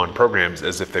operating on programs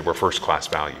as if they were first-class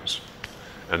values.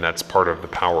 And that's part of the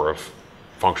power of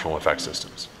functional effect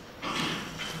systems.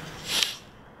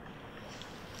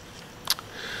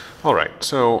 All right,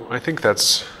 so I think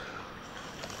that's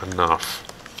enough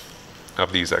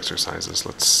of these exercises.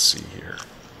 Let's see here.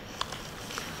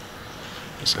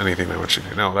 Is there anything I want you to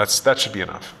do? No, that should be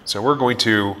enough. So we're going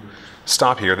to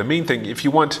stop here. The main thing, if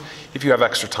you have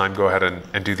extra time, go ahead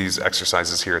and do these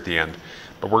exercises here at the end.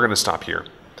 But we're going to stop here,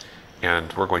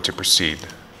 and we're going to proceed.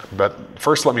 But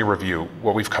first, let me review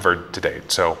what we've covered to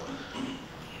date. So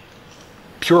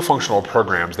pure functional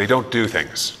programs, they don't do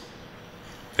things.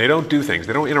 They don't do things.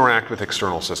 They don't interact with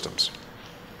external systems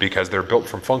because they're built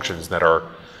from functions that are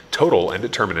total and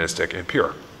deterministic and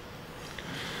pure.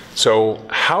 So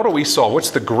how do we solve,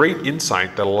 what's the great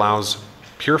insight that allows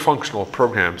pure functional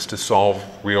programs to solve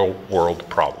real world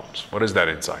problems? What is that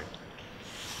insight?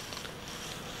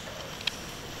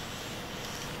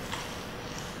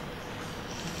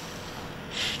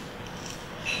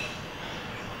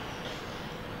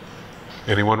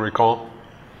 Anyone recall?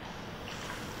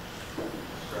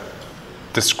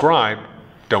 Describe,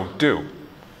 don't do.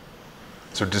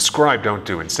 So describe, don't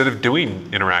do. Instead of doing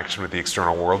interaction with the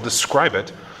external world, describe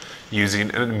it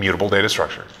using an immutable data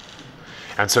structure.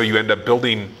 And so you end up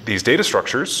building these data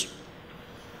structures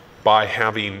by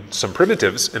having some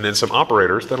primitives and then some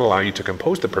operators that allow you to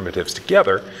compose the primitives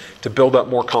together to build up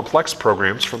more complex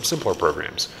programs from simpler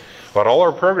programs. But all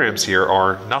our programs here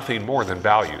are nothing more than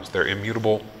values. They're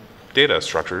immutable data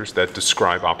structures that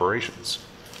describe operations.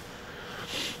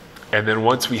 And then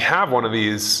once we have one of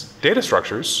these data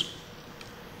structures,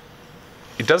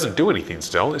 it doesn't do anything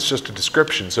still, it's just a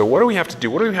description. So what do we have to do?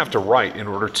 What do we have to write in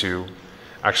order to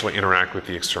actually interact with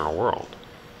the external world?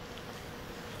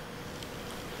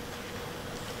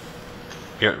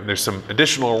 Yeah, there's some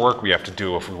additional work we have to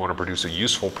do if we want to produce a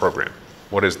useful program.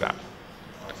 What is that?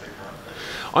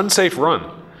 Unsafe run.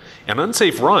 An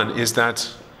unsafe run is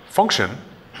that function.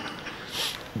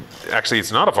 Actually,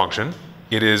 it's not a function.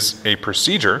 It is a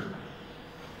procedure.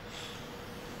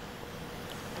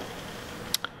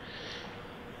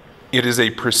 It is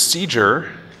a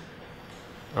procedure.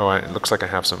 Oh, it looks like I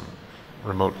have some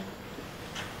remote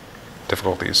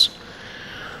difficulties.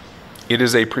 It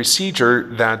is a procedure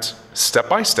that step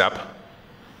by step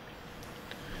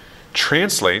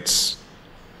translates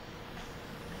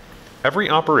every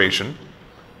operation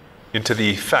into the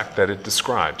effect that it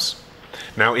describes.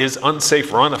 Now, is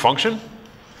unsafe run a function?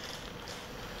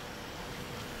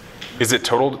 Is it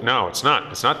total? No, it's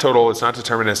not. It's not total, it's not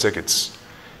deterministic,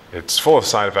 it's full of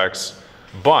side effects,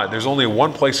 but there's only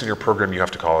one place in your program you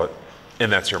have to call it,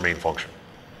 and that's your main function.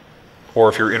 Or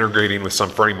if you're integrating with some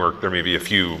framework, there may be a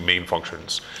few main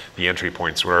functions, the entry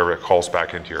points, wherever it calls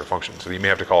back into your function. So you may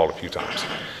have to call it a few times.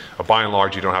 But by and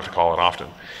large, you don't have to call it often.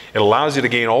 It allows you to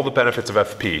gain all the benefits of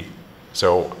FP.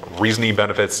 So reasoning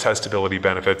benefits, testability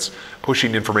benefits,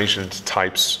 pushing information into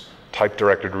types,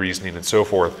 type-directed reasoning, and so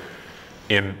forth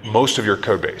in most of your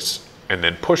code base. And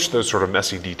then push those sort of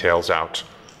messy details out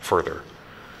further,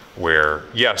 where,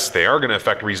 yes, they are going to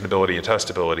affect reasonability and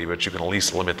testability, but you can at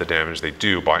least limit the damage they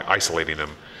do by isolating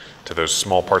them to those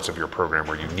small parts of your program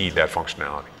where you need that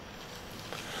functionality.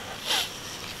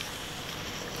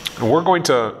 And we're going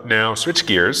to now switch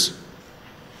gears.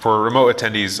 For remote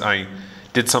attendees, I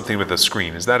did something with the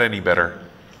screen. Is that any better?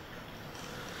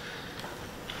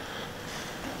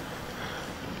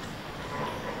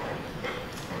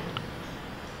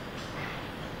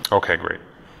 Okay, great.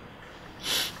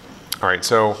 All right,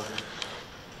 so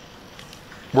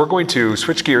we're going to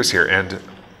switch gears here and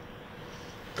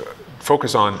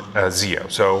focus on Zio.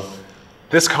 So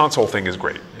this console thing is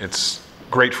great. It's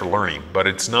great for learning, but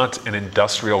it's not an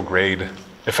industrial grade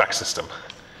effect system.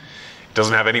 It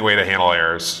doesn't have any way to handle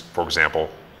errors, for example.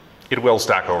 It will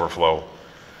Stack Overflow.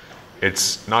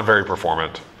 It's not very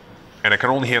performant, and it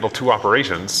can only handle two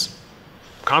operations,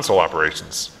 console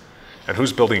operations. And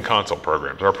who's building console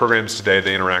programs? Our programs today,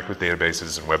 they interact with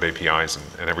databases and web APIs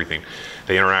and everything.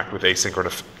 They interact with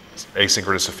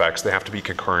asynchronous effects. They have to be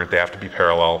concurrent. They have to be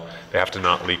parallel. They have to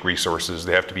not leak resources.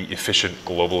 They have to be efficient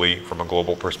globally from a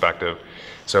global perspective.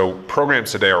 So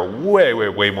programs today are way, way,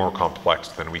 way more complex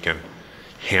than we can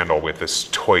handle with this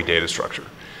toy data structure.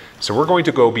 So we're going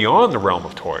to go beyond the realm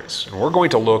of toys, and we're going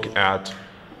to look at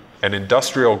an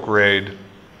industrial grade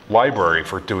library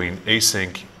for doing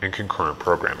async and concurrent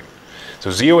programming. So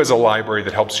Zio is a library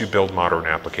that helps you build modern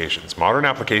applications. Modern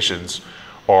applications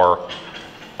are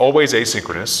always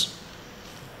asynchronous.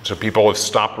 So people have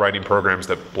stopped writing programs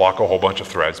that block a whole bunch of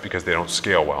threads because they don't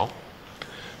scale well.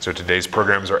 So today's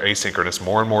programs are asynchronous.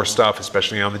 More and more stuff,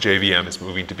 especially on the JVM, is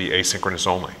moving to be asynchronous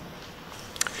only.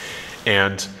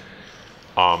 And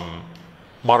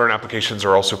modern applications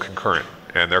are also concurrent.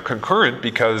 And they're concurrent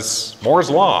because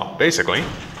Moore's law, basically.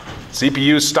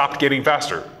 CPUs stopped getting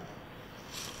faster.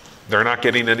 They're not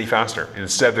getting any faster.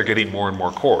 Instead, they're getting more and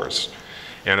more cores.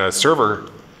 And a server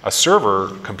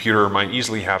computer might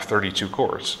easily have 32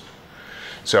 cores.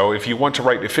 So if you want to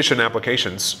write efficient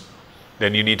applications,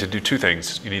 then you need to do two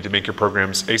things. You need to make your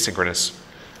programs asynchronous,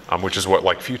 which is what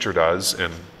like Future does,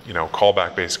 and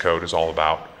callback-based code is all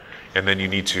about. And then you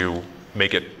need to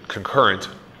make it concurrent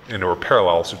or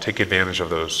parallel, so take advantage of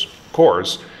those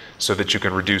cores so that you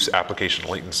can reduce application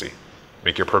latency.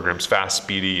 Make your programs fast,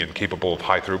 speedy, and capable of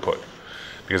high throughput.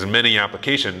 Because in many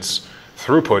applications,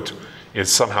 throughput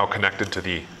is somehow connected to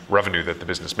the revenue that the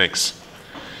business makes.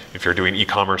 If you're doing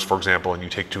e-commerce, for example, and you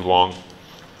take too long,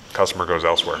 customer goes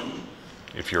elsewhere.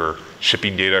 If you're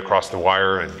shipping data across the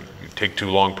wire and you take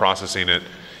too long processing it,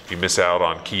 you miss out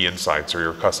on key insights or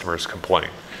your customers complain.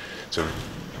 So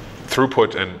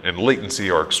throughput and latency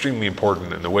are extremely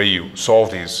important, and the way you solve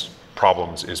these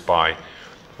problems is by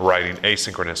writing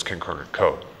asynchronous concurrent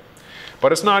code.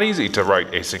 But it's not easy to write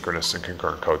asynchronous and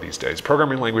concurrent code these days.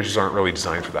 Programming languages aren't really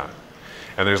designed for that.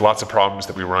 And there's lots of problems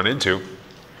that we run into.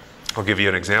 I'll give you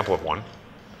an example of one.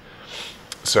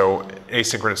 So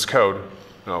asynchronous code,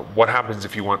 what happens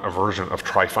if you want a version of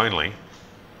try finally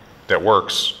that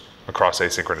works across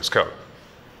asynchronous code?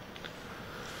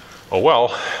 Oh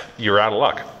well, you're out of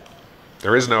luck.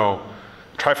 There is no,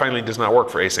 try finally does not work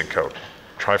for async code.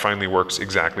 Try finally works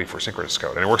exactly for synchronous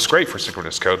code. And it works great for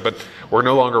synchronous code, but we're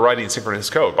no longer writing synchronous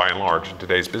code by and large in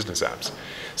today's business apps.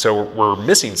 So we're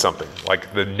missing something.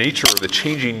 Like the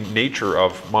changing nature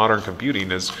of modern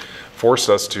computing has forced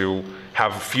us to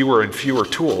have fewer and fewer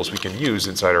tools we can use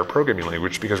inside our programming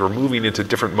language because we're moving into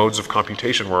different modes of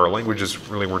computation where our languages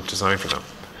really weren't designed for them.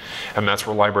 And that's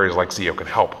where libraries like Zio can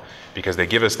help, because they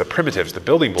give us the primitives, the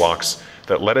building blocks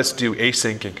that let us do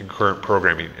async and concurrent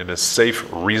programming in a safe,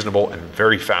 reasonable, and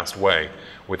very fast way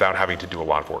without having to do a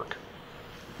lot of work.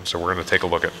 And so we're going to take a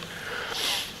look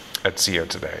at Zio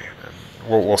today. And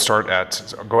we'll start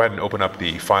at, go ahead and open up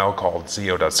the file called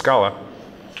zio.scala,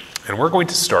 and we're going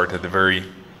to start at the very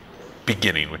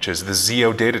beginning, which is the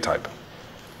Zio data type.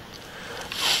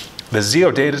 The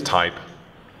Zio data type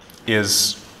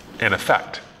is an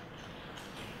effect.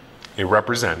 It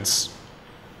represents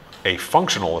a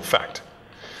functional effect.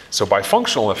 So by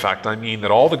functional effect, I mean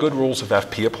that all the good rules of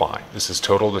FP apply. This is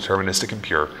total, deterministic, and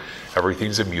pure.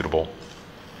 Everything's immutable.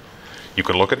 You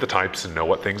can look at the types and know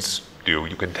what things do.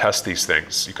 You can test these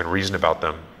things. You can reason about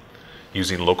them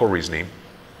using local reasoning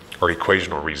or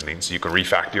equational reasoning. So you can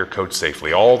refactor your code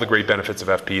safely. All the great benefits of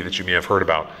FP that you may have heard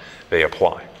about, they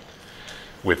apply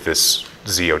with this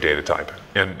Zio data type.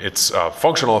 And its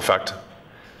functional effect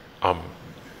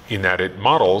in that it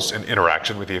models an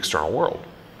interaction with the external world.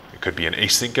 It could be an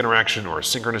async interaction or a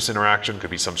synchronous interaction, could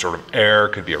be some sort of error,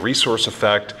 could be a resource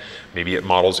effect, maybe it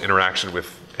models interaction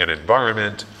with an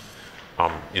environment.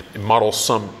 It models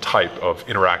some type of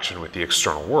interaction with the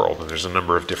external world, and there's a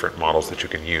number of different models that you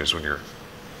can use when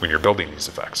you're building these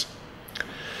effects.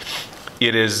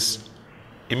 It is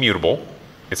immutable.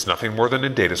 It's nothing more than a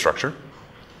data structure,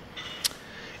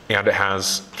 and it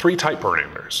has 3 type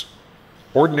parameters.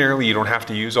 Ordinarily, you don't have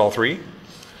to use all 3.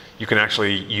 You can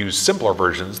actually use simpler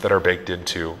versions that are baked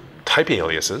into type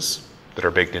aliases that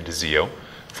are baked into Zio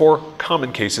for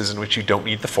common cases in which you don't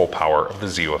need the full power of the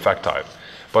Zio effect type.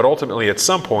 But ultimately, at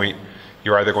some point,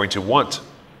 you're either going to want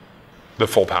the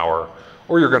full power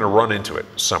or you're going to run into it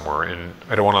somewhere. And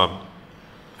I want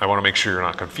to make sure you're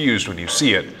not confused when you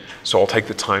see it, so I'll take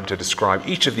the time to describe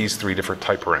each of these 3 different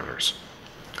type parameters.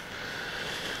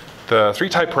 The 3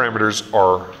 type parameters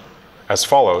are as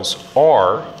follows: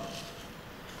 R,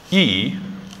 E,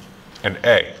 and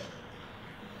A.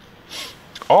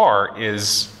 R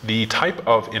is the type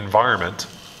of environment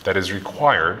that is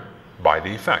required by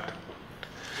the effect.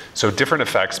 So different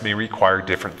effects may require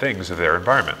different things of their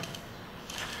environment.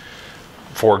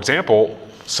 For example,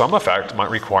 some effect might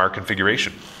require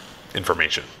configuration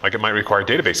information, like it might require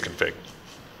database config.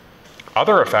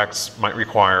 Other effects might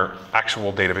require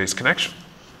actual database connection.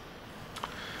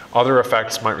 Other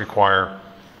effects might require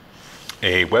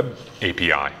a web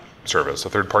API service, a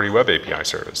third-party web API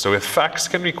service. So effects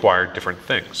can require different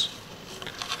things.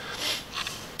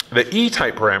 The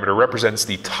E-type parameter represents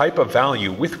the type of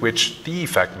value with which the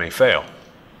effect may fail.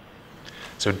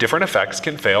 So different effects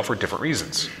can fail for different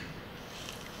reasons.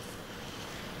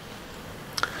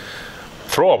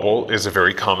 Throwable is a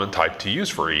very common type to use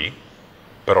for E,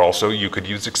 but also you could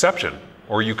use exception,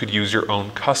 or you could use your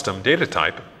own custom data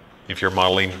type. If you're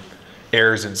modeling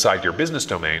errors inside your business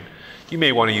domain, you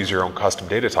may want to use your own custom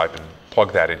data type and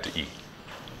plug that into E.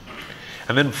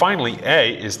 And then finally,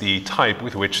 A is the type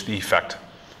with which the effect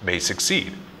may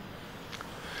succeed.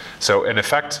 So an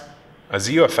effect, a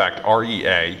Zio effect,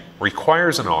 REA,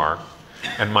 requires an R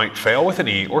and might fail with an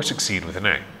E or succeed with an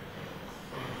A.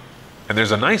 And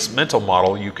there's a nice mental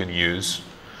model you can use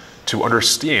to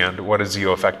understand what a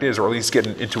Zio effect is, or at least get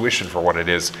an intuition for what it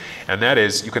is. And that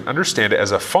is, you can understand it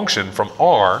as a function from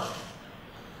R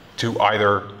to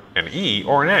either an E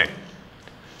or an A.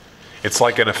 It's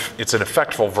like it's an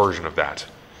effectful version of that.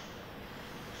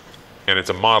 And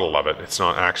it's a model of it. It's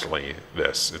not actually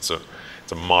this. It's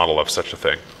a model of such a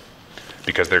thing.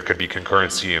 Because there could be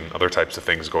concurrency and other types of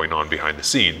things going on behind the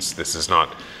scenes. This is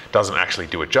not, doesn't actually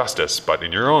do it justice, but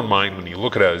in your own mind, when you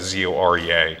look at a Zio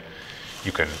REA,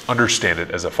 you can understand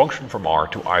it as a function from R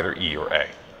to either E or A.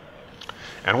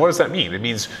 And what does that mean? It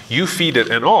means you feed it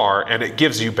an R and it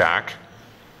gives you back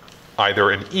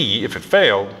either an E if it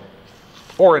failed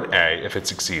or an A if it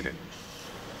succeeded.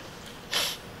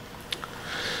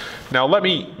 Now let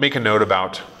me make a note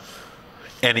about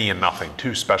any and nothing,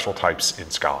 2 special types in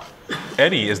Scala.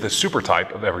 Any is the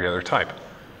supertype of every other type.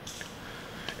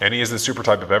 Any is the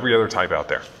supertype of every other type out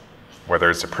there. Whether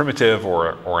it's a primitive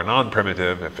or a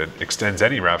non-primitive, if it extends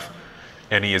any ref,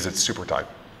 any is its supertype.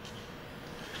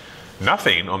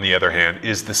 Nothing, on the other hand,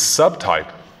 is the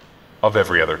subtype of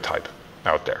every other type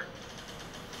out there.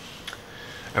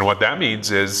 And what that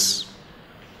means is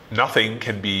nothing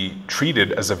can be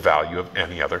treated as a value of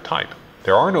any other type.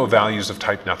 There are no values of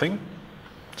type nothing.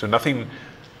 So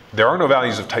there are no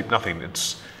values of type nothing.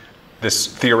 It's this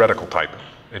theoretical type.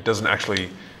 It doesn't actually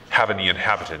have any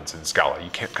inhabitants in Scala. You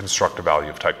can't construct a value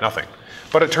of type nothing.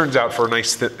 But it turns out for a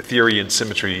nice theory and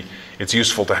symmetry, it's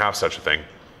useful to have such a thing.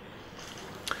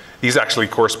 These actually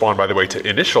correspond, by the way, to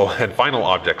initial and final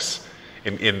objects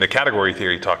in the category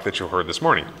theory talk that you heard this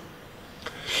morning.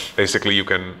 Basically, you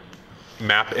can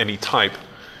map any type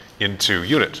into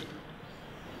unit.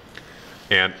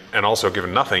 And also,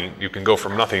 given nothing, you can go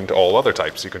from nothing to all other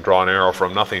types. You can draw an arrow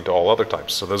from nothing to all other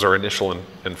types. So those are initial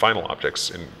and final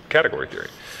objects in category theory.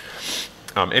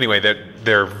 Anyway,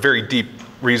 there are very deep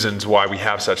reasons why we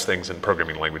have such things in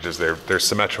programming languages. They're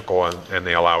symmetrical and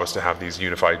they allow us to have these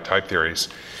unified type theories.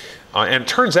 And it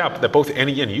turns out that both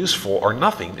any and useful are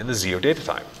nothing in the ZO data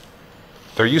type.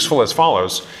 They're useful as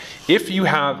follows. If you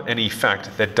have an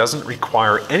effect that doesn't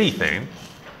require anything,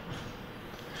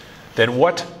 then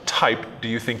what type do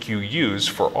you think you use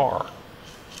for R?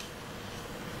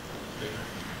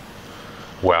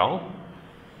 Well,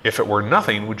 if it were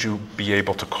nothing, would you be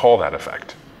able to call that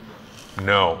effect?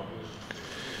 No.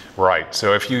 Right,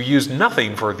 so if you use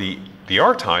nothing for the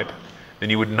R type, then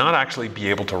you would not actually be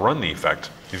able to run the effect.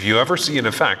 If you ever see an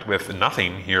effect with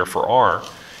nothing here for R,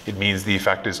 it means the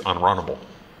effect is unrunnable,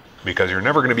 because you're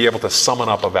never going to be able to summon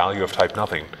up a value of type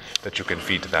nothing that you can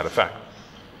feed to that effect.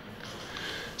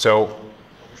 So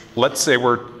let's say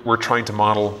we're trying to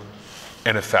model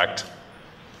an effect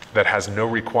that has no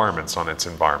requirements on its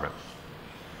environment.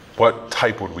 What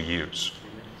type would we use?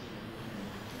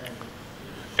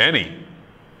 Any.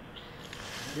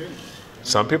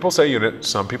 Some people say unit,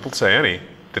 some people say any.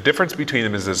 The difference between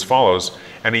them is as follows.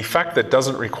 An effect that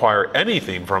doesn't require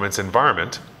anything from its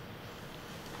environment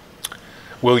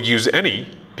will use any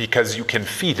because you can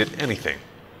feed it anything.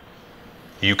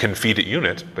 You can feed it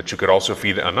unit, but you could also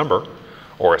feed it a number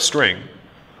or a string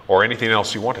or anything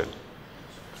else you wanted.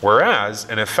 Whereas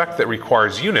an effect that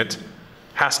requires unit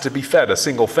has to be fed a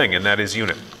single thing, and that is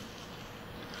unit.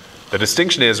 The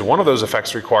distinction is one of those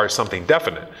effects requires something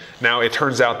definite. Now it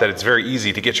turns out that it's very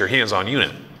easy to get your hands on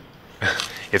unit.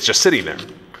 It's just sitting there.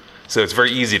 So it's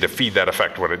very easy to feed that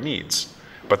effect what it needs.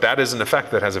 But that is an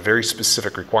effect that has a very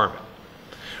specific requirement.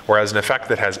 Whereas an effect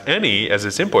that has any as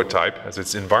its input type, as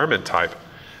its environment type,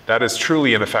 that is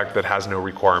truly an effect that has no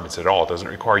requirements at all. It doesn't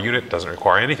require unit, doesn't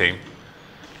require anything.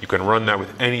 You can run that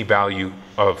with any value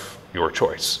of your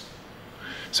choice.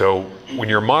 So when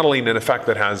you're modeling an effect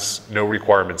that has no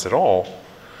requirements at all,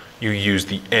 you use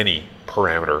the any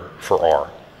parameter for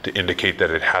R to indicate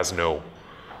that it has no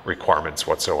requirements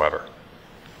whatsoever.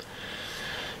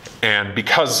 And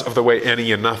because of the way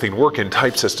any and nothing work in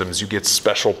type systems, you get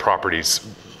special properties,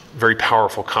 very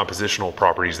powerful compositional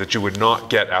properties that you would not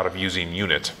get out of using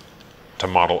unit to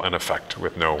model an effect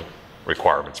with no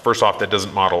requirements. First off, that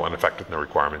doesn't model an effect with no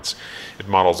requirements. It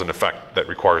models an effect that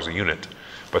requires a unit.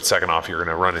 But second off, you're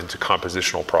going to run into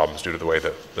compositional problems due to the way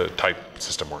that the type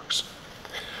system works.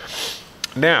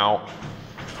 Now,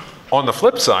 on the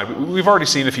flip side, we've already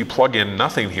seen if you plug in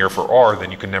nothing here for R,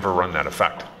 then you can never run that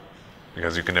effect,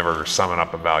 because you can never summon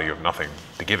up a value of nothing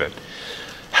to give it.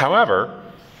 However,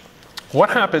 what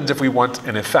happens if we want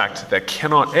an effect that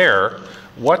cannot err?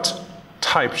 What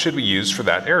type should we use for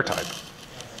that error type?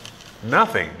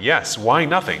 Nothing. Yes. Why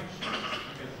nothing?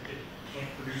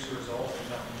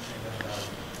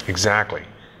 Exactly.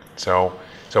 So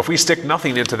if we stick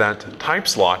nothing into that type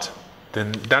slot,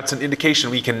 then that's an indication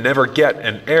we can never get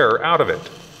an error out of it.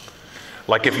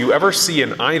 Like if you ever see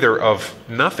an either of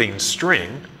nothing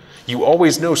string, you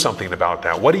always know something about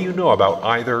that. What do you know about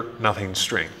either nothing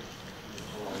string?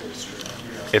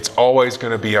 It's always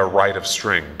going to be a right of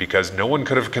string, because no one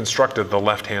could have constructed the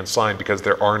left-hand side because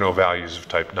there are no values of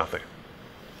type nothing.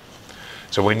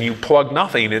 So when you plug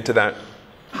nothing into that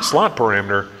slot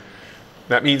parameter,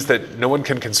 that means that no one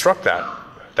can construct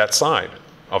that side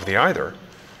of the either.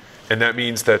 And that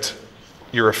means that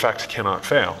your effect cannot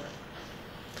fail.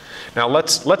 Now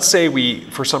let's say we,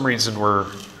 for some reason, we're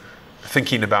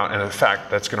thinking about an effect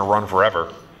that's going to run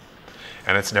forever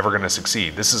and it's never going to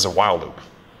succeed. This is a while loop.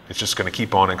 It's just going to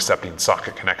keep on accepting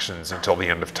socket connections until the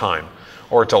end of time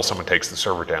or until someone takes the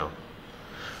server down.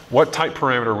 What type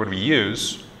parameter would we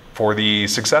use for the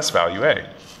success value A?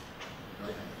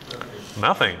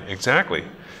 Nothing, exactly.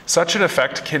 Such an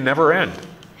effect can never end.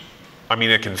 I mean,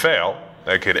 it can fail.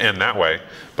 It could end that way,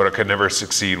 but it could never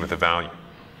succeed with a value.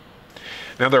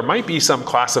 Now, there might be some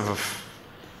class of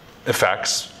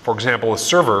effects. For example, a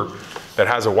server that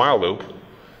has a while loop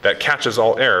that catches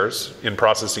all errors in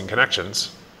processing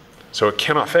connections, so it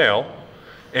cannot fail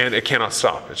and it cannot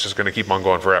stop. It's just going to keep on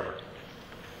going forever.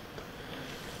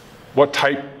 What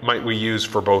type might we use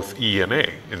for both E and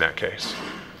A in that case?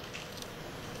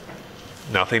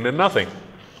 Nothing and nothing.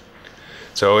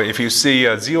 So if you see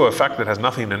a zero effect that has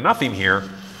nothing and nothing here,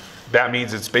 that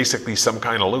means it's basically some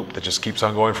kind of loop that just keeps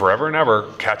on going forever and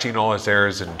ever, catching all its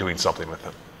errors and doing something with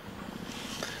them.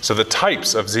 So the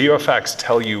types of zero effects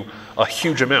tell you a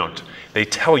huge amount. They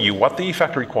tell you what the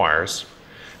effect requires,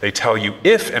 they tell you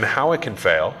if and how it can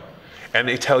fail, and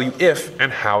they tell you if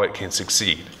and how it can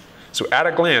succeed. So at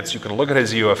a glance, you can look at a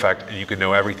zero effect and you can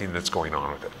know everything that's going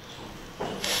on with it.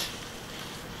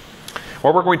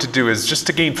 What we're going to do is, just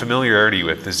to gain familiarity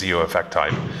with the zero effect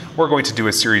type, we're going to do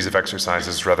a series of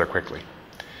exercises rather quickly.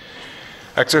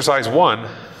 Exercise 1,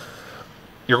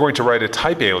 you're going to write a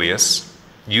type alias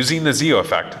using the zero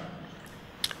effect.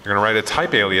 You're going to write a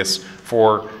type alias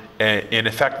for an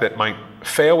effect that might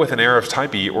fail with an error of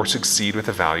type E or succeed with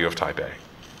a value of type A.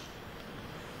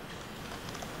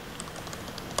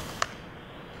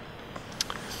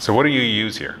 So what do you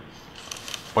use here?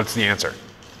 What's the answer?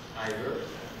 Either.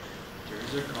 There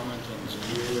is a comment on the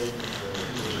zero and EA.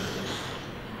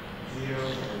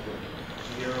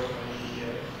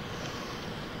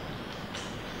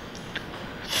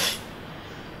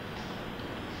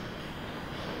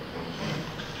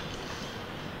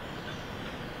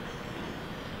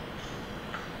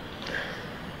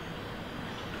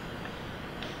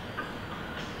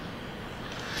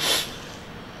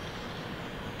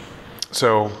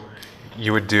 So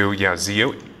you would do, yeah,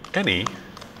 zero, any,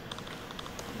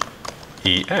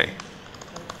 EA.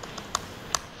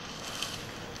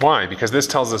 Why? Because this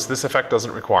tells us this effect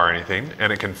doesn't require anything,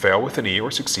 and it can fail with an E or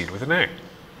succeed with an A.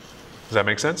 Does that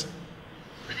make sense?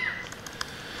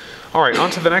 All right,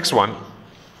 on to the next one.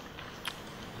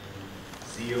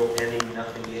 Zero, any,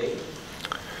 nothing, A.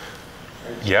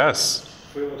 Yes.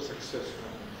 Fail of success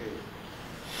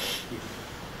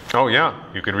on Oh yeah,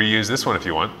 you could reuse this one if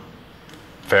you want.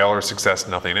 Fail or success,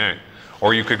 nothing A.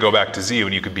 Or you could go back to zero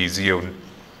and you could be zero,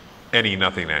 any,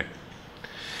 nothing A.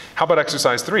 How about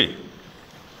exercise 3?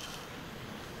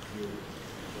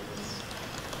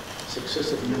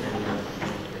 successive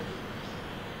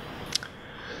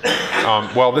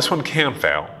Well, this one can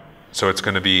fail. So it's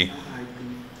going to be,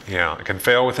 yeah, it can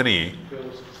fail with an E.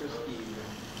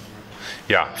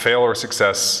 Yeah, fail or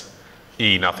success,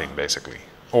 E, nothing, basically.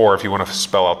 Or if you want to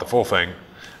spell out the full thing,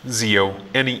 zero,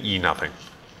 any, E, nothing.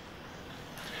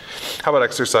 How about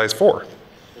exercise 4?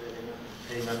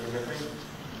 Any, nothing, nothing.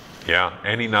 Yeah,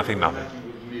 any, nothing, nothing.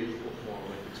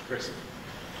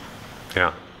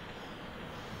 Yeah.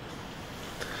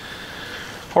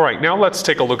 All right, now let's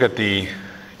take a look at the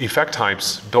effect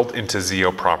types built into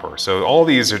Zio proper. So all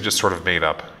these are just sort of made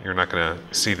up. You're not going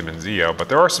to see them in Zio, but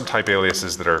there are some type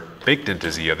aliases that are baked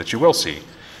into Zio that you will see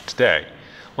today.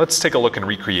 Let's take a look and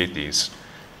recreate these.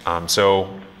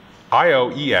 So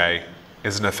IOEA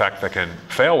is an effect that can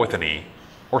fail with an E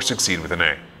or succeed with an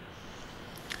A.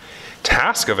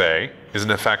 Task of A is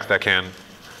an effect that can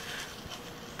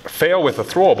fail with a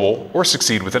throwable or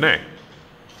succeed with an A.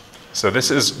 So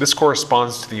this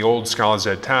corresponds to the old Scala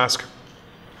Z task,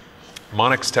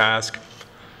 Monix task,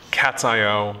 cat's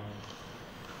IO,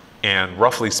 and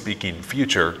roughly speaking,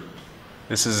 future.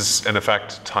 This is an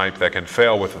effect type that can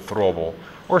fail with a throwable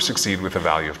or succeed with a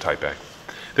value of type A.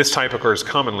 This type occurs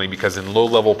commonly because in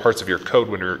low-level parts of your code,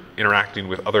 when you're interacting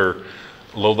with other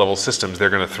low-level systems, they're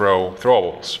going to throw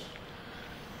throwables,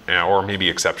 or maybe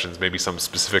exceptions, maybe some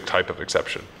specific type of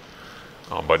exception.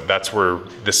 But that's where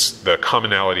the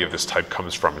commonality of this type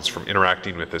comes from. It's from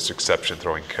interacting with this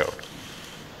exception-throwing code.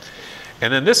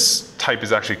 And then this type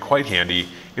is actually quite handy.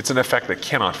 It's an effect that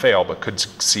cannot fail but could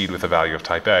succeed with a value of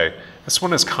type A. This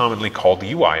one is commonly called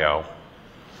UIO.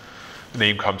 The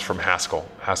name comes from Haskell.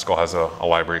 Haskell has a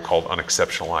library called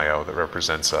unexceptional IO that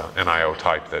represents an IO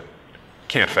type that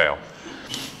can't fail.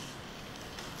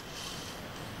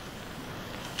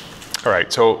 All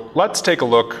right, so let's take a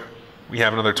look. We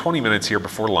have another 20 minutes here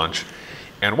before lunch.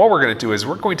 And what we're going to do is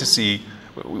we're going to see,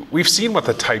 we've seen what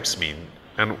the types mean.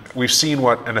 And we've seen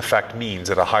what an effect means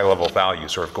at a high-level value,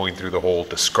 sort of going through the whole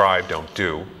describe, don't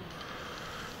do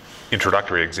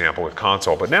introductory example with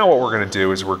console. But now what we're going to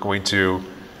do is we're going to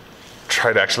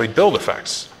try to actually build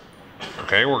effects.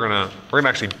 Okay, we're gonna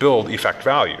actually build effect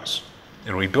values.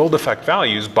 And we build effect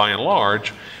values by and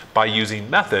large by using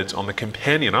methods on the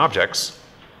companion objects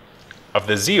of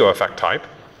the Zio effect type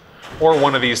or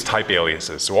one of these type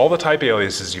aliases. So all the type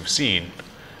aliases you've seen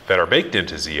that are baked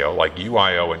into Zio, like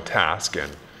UIO and task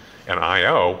and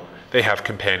IO, they have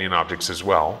companion objects as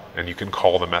well, and you can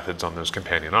call the methods on those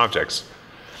companion objects.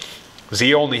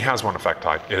 Zio only has one effect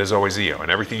type. It is always Zio, and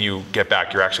everything you get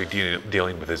back, you're actually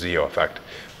dealing with a Zio effect.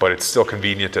 But it's still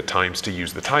convenient at times to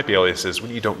use the type aliases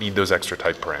when you don't need those extra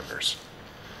type parameters.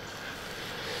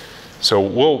 So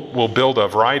we'll build a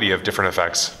variety of different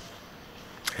effects,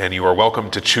 and you are welcome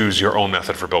to choose your own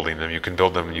method for building them. You can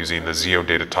build them using the Zio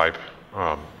data type,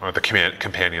 or the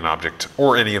companion object,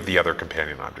 or any of the other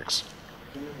companion objects.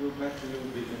 Can you go back a little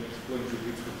bit and explain the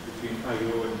difference between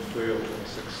I/O and fail and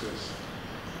success?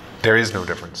 There is no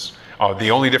difference. The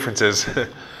only difference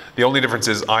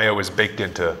is I/O is baked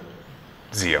into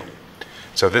Zio.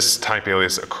 So this type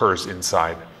alias occurs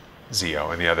inside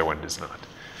Zio, and the other one does not.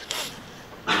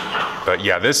 But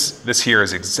yeah, this here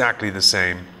is exactly the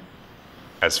same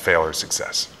as fail or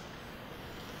success.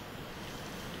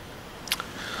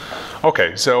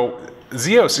 Okay, so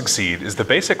Zio succeed is the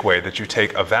basic way that you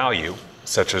take a value,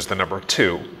 such as the number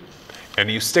 2, and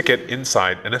you stick it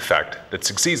inside an effect that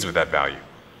succeeds with that value.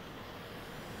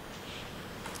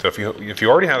 So if you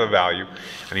already have a value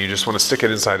and you just want to stick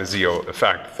it inside a Zio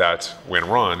effect that, when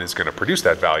run, is going to produce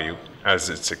that value as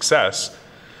its success,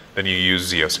 then you use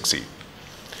Zio succeed.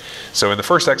 So in the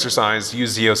first exercise,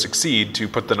 use Zio succeed to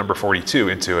put the number 42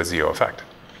 into a Zio effect.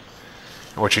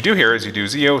 And what you do here is you do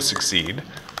Zio succeed,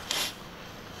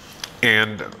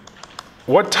 and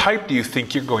what type do you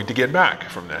think you're going to get back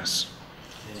from this?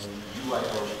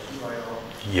 UIO.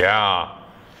 Yeah,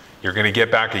 you're going to get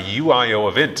back a UIO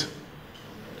event.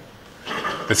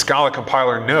 The Scala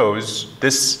compiler knows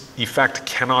this effect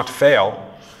cannot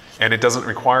fail, and it doesn't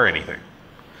require anything.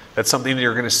 That's something that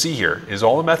you're going to see here, is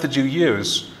all the methods you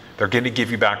use, they're going to give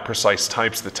you back precise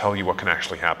types that tell you what can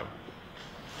actually happen.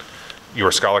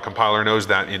 Your Scala compiler knows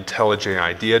that, IntelliJ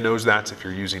IDEA knows that, if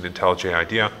you're using IntelliJ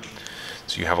IDEA.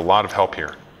 So you have a lot of help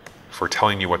here for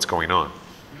telling you what's going on.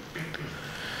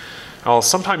 Well,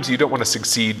 sometimes you don't want to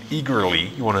succeed eagerly,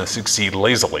 you want to succeed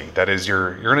lazily. That is,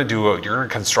 you're going to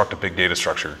construct a big data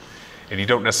structure, and you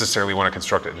don't necessarily want to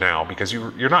construct it now because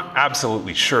you're not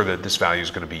absolutely sure that this value is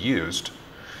going to be used.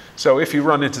 So if you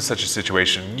run into such a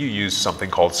situation, you use something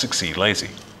called succeed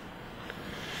lazy.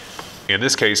 In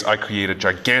this case, I create a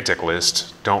gigantic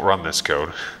list. Don't run this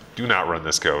code. Do not run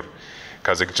this code,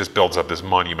 because it just builds up this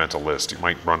monumental list. You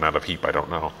might run out of heap, I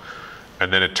don't know.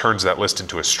 And then it turns that list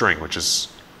into a string, which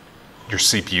is your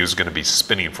CPU is going to be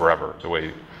spinning forever. The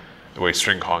way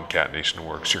string concatenation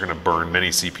works, you're going to burn many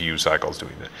CPU cycles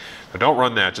doing that. So don't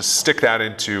run that. Just stick that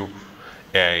into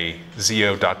a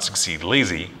Zio.succeed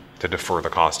lazy to defer the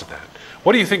cost of that.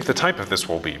 What do you think the type of this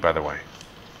will be, by the way?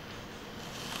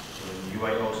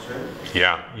 UIO string?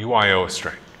 Yeah, UIO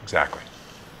string, exactly.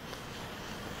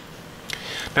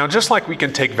 Now, just like we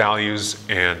can take values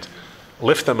and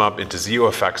lift them up into Zio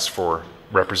effects for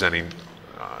representing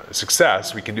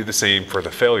success, we can do the same for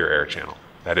the failure error channel.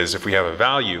 That is, if we have a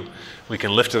value, we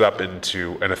can lift it up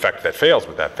into an effect that fails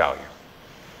with that value.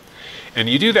 And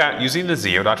you do that using the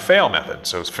Zio.fail method.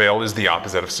 So fail is the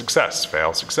opposite of success,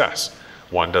 fail, success.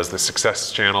 One does the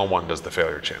success channel, one does the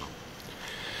failure channel.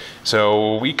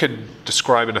 So we could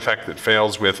describe an effect that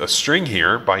fails with a string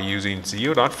here by using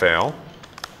Zio.fail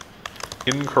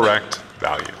incorrect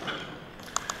value.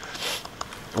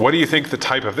 What do you think the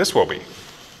type of this will be?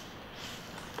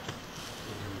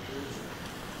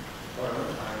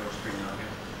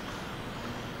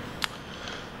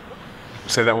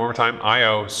 Say that one more time.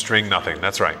 IO string nothing.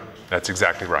 That's right. That's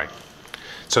exactly right.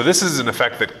 So this is an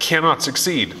effect that cannot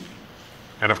succeed.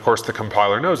 And of course the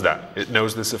compiler knows that. It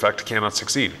knows this effect cannot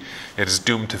succeed. It is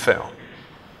doomed to fail.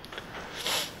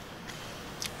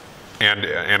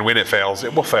 And when it fails,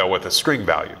 it will fail with a string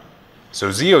value.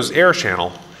 So Zio's error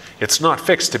channel, it's not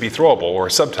fixed to be throwable or a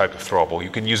subtype of throwable. You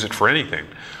can use it for anything.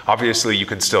 Obviously, you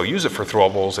can still use it for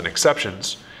throwables and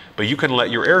exceptions, but you can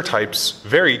let your error types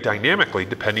vary dynamically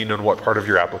depending on what part of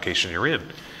your application you're in.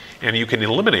 And you can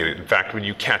eliminate it. In fact, when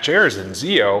you catch errors in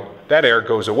Zio, that error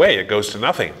goes away. It goes to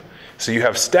nothing. So you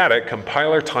have static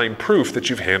compiler time proof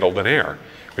that you've handled an error,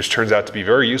 which turns out to be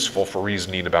very useful for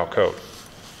reasoning about code.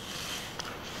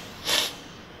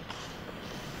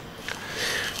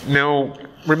 Now,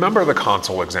 remember the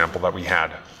console example that we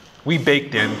had. We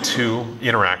baked in two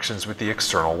interactions with the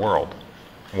external world.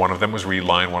 One of them was read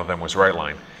line, one of them was write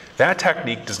line. That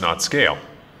technique does not scale.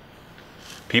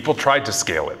 People tried to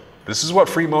scale it. This is what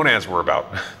free monads were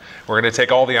about. We're going to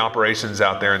take all the operations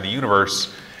out there in the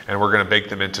universe and we're going to bake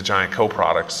them into giant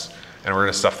co-products and we're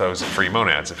going to stuff those in free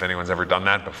monads. If anyone's ever done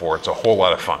that before, it's a whole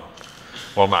lot of fun.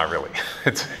 Well, not really.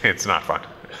 It's not fun.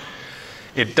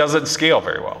 It doesn't scale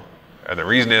very well. And the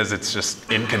reason is it's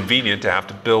just inconvenient to have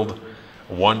to build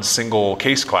one single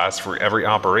case class for every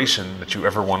operation that you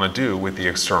ever want to do with the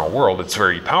external world. It's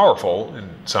very powerful in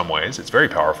some ways. It's very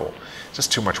powerful. It's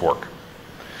just too much work.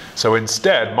 So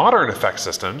instead, modern effect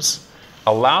systems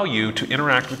allow you to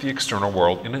interact with the external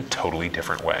world in a totally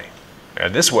different way.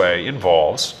 And this way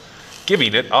involves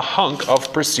giving it a hunk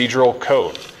of procedural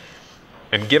code.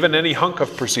 And given any hunk of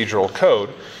procedural code,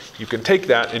 you can take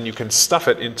that and you can stuff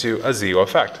it into a Zio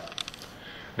effect.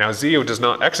 Now, Zio does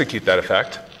not execute that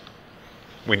effect.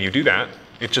 When you do that,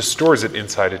 it just stores it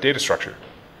inside a data structure.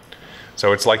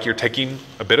 So it's like you're taking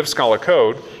a bit of Scala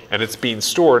code and it's being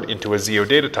stored into a Zio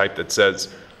data type that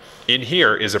says, in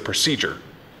here is a procedure.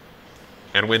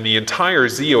 And when the entire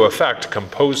Zio effect,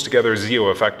 composed together Zio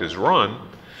effect, is run,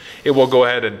 it will go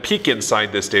ahead and peek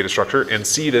inside this data structure and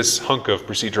see this hunk of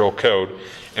procedural code,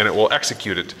 and it will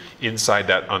execute it inside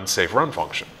that unsafe run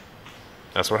function.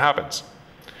 That's what happens.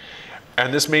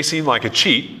 And this may seem like a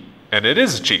cheat, and it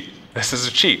is a cheat. This is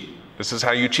a cheat. This is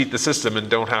how you cheat the system and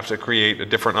don't have to create a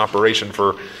different operation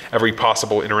for every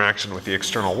possible interaction with the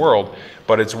external world,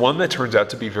 but it's one that turns out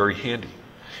to be very handy.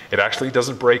 It actually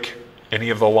doesn't break any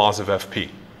of the laws of FP.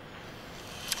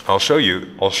 I'll show you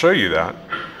that.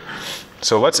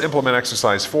 So let's implement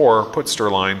exercise 4, put stir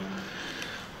line.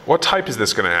 What type is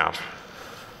this going to have?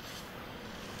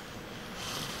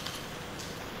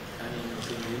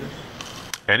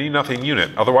 Any nothing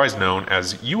unit, otherwise known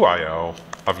as UIO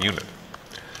of unit.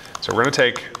 So we're going to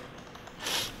take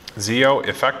Zio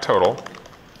effect total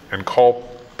and call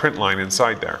print line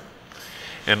inside there.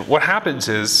 And what happens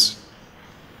is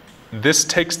this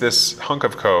takes this hunk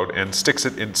of code and sticks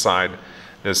it inside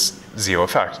this Zio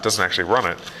effect. It doesn't actually run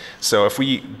it. So if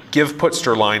we give put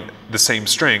stir line the same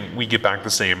string, we get back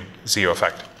the same Zio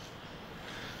effect.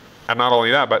 And not only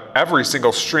that, but every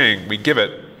single string we give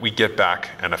it, we get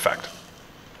back an effect.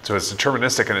 So it's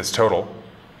deterministic in its total.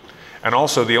 And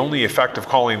also the only effect of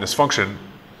calling this function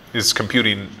is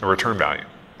computing a return value.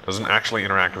 It doesn't actually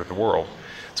interact with the world.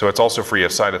 So it's also free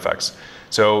of side effects.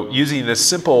 So using this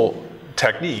simple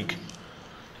technique,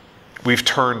 we've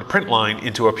turned print line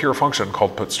into a pure function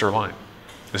called put stir line.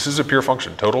 This is a pure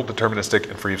function, total, deterministic,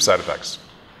 and free of side effects.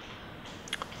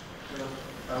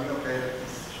 Are we okay with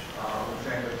this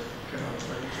saying that cannot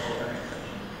resolve any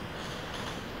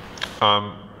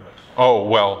exception? Oh,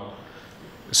 well,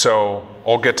 so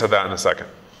I'll get to that in a second.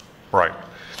 Right.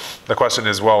 The question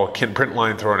is, well, can print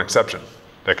line throw an exception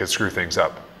that could screw things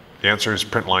up? The answer is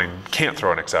print line can't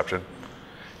throw an exception.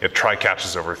 It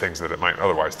try-catches over things that it might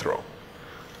otherwise throw.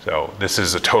 So this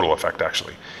is a total effect,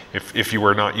 actually. If you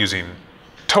were not using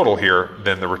total here,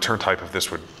 then the return type of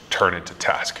this would turn into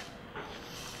task.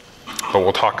 But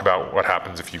we'll talk about what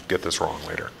happens if you get this wrong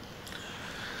later.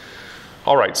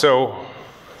 All right, so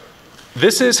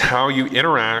this is how you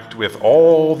interact with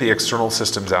all the external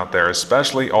systems out there,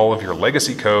 especially all of your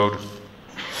legacy code,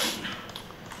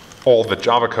 all the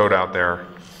Java code out there,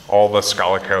 all the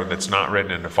Scala code that's not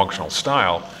written in a functional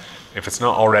style, if it's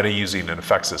not already using an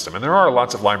effect system. And there are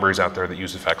lots of libraries out there that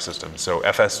use effect systems. So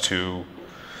FS2,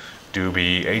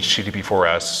 Doobie,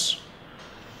 HTTP4S,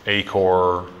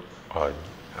 Acore,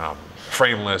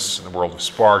 Frameless in the world of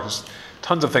Spark. There's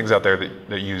tons of things out there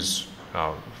that use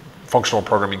functional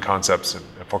programming concepts and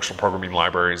functional programming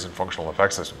libraries and functional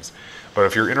effect systems. But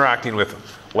if you're interacting with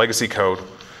legacy code,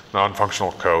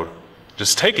 non-functional code,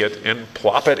 just take it and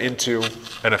plop it into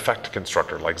an effect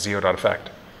constructor like Zio.effect.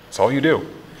 That's all you do.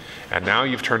 And now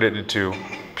you've turned it into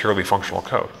purely functional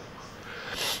code.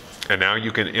 And now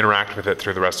you can interact with it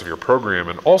through the rest of your program.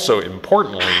 And also,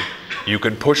 importantly, you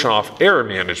can push off error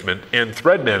management and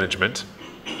thread management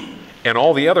and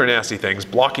all the other nasty things,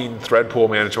 blocking, thread pool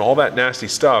management, all that nasty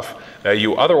stuff that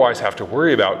you otherwise have to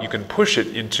worry about. You can push it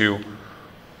into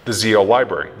the Zio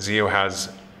library. Zio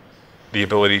has the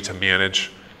ability to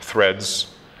manage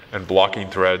threads and blocking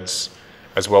threads,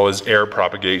 as well as error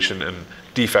propagation and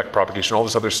defect propagation, all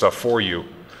this other stuff for you.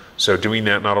 So doing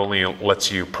that not only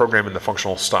lets you program in the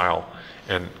functional style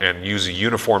and use a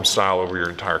uniform style over your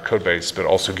entire code base, but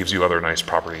also gives you other nice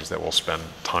properties that we'll spend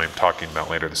time talking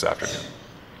about later this afternoon.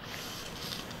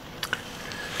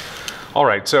 All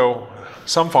right, so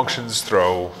some functions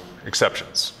throw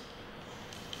exceptions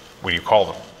when you call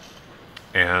them.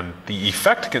 And the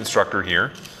effect constructor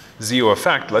here, Zio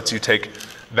effect, lets you take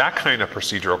that kind of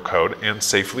procedural code and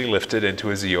safely lift it into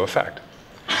a Zio effect.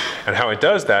 And how it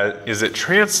does that is it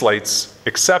translates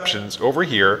exceptions over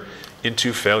here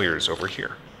into failures over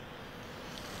here.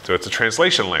 So it's a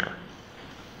translation layer.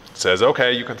 It says,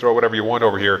 okay, you can throw whatever you want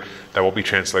over here. That will be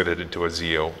translated into a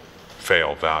Zio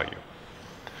fail value.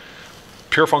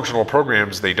 Pure functional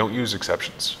programs, they don't use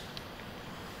exceptions.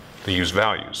 They use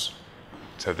values.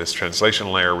 So this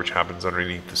translation layer, which happens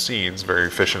underneath the scenes, very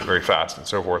efficient, very fast, and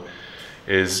so forth,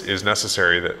 is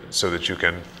necessary so that you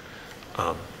can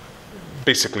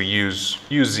basically use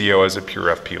Zio as a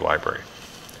pure FP library.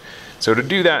 So to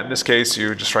do that, in this case,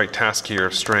 you just write task here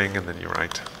of string, and then you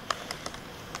write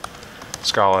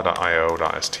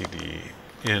scala.io.std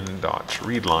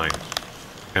in.readline.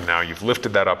 And now you've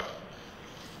lifted that up,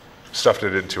 stuffed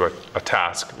it into a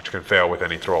task, which can fail with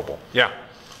any throwable. Yeah?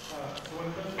 So when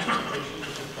it comes to implementation, you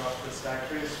should drop the stack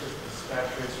trace, because the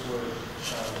stack trace would be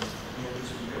able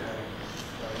to implement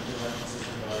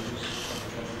consistent values from the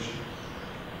transition.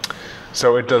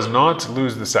 So it does not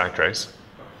lose the stack trace.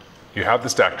 You have the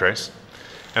stack trace.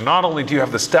 And not only do you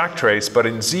have the stack trace, but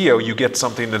in Zio you get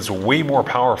something that's way more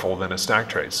powerful than a stack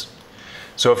trace.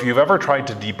 So if you've ever tried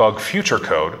to debug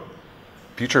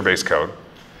future-based code,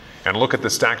 and look at the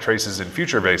stack traces in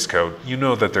future-based code, you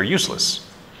know that they're useless.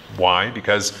 Why?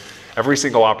 Because every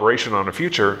single operation on a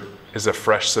future is a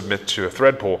fresh submit to a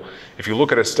thread pool. If you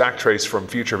look at a stack trace from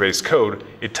future-based code,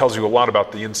 it tells you a lot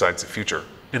about the insides of future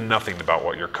and nothing about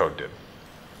what your code did.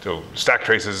 So stack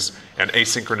traces and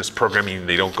asynchronous programming,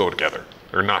 they don't go together.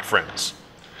 They're not friends.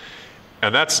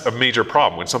 And that's a major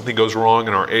problem. When something goes wrong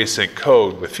in our async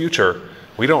code with future,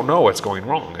 we don't know what's going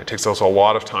wrong. It takes us a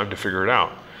lot of time to figure it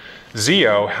out.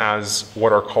 Zio has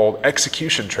what are called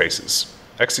execution traces.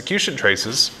 Execution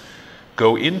traces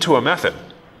go into a method.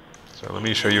 So let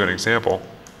me show you an example.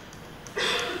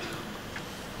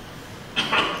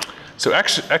 So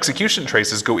execution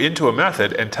traces go into a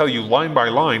method and tell you line by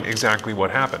line exactly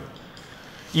what happened,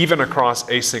 even across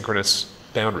asynchronous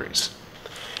boundaries.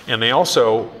 And they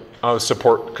also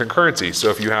support concurrency. So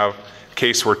if you have a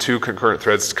case where two concurrent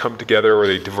threads come together or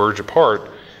they diverge apart,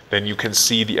 then you can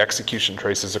see the execution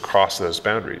traces across those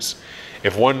boundaries.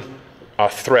 If one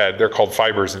thread, they're called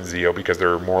fibers in Zio because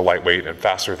they're more lightweight and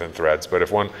faster than threads, but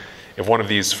if one of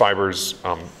these fibers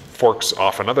forks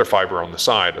off another fiber on the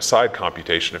side, a side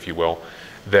computation if you will,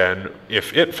 then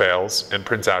if it fails and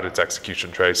prints out its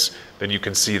execution trace, then you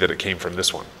can see that it came from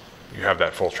this one. You have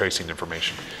that full tracing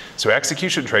information. So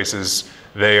execution traces,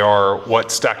 they are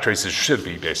what stack traces should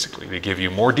be, basically. They give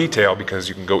you more detail because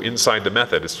you can go inside the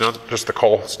method. It's not just the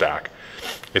call stack.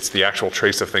 It's the actual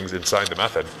trace of things inside the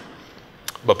method.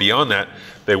 But beyond that,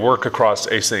 they work across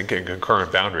async and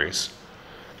concurrent boundaries.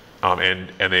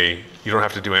 And you don't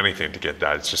have to do anything to get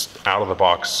that. It's just out of the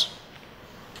box,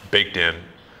 baked in.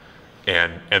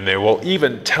 And they will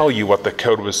even tell you what the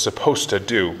code was supposed to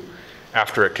do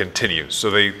after it continues.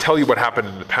 So they tell you what happened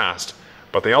in the past,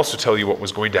 but they also tell you what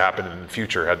was going to happen in the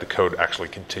future had the code actually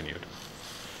continued.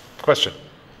 Question?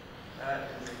 That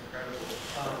is incredible.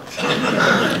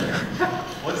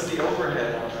 What's the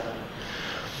overhead on that?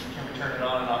 Can we turn it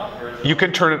on and off? Or is it You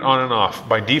can turn it on and off.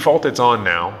 By default, it's on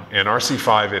now. In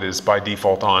RC5, it is by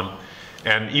default on.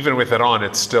 And even with it on,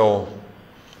 it's still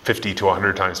 50 to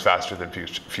 100 times faster than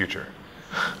future.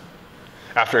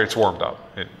 After it's warmed up.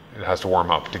 It has to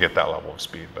warm up to get that level of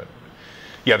speed. But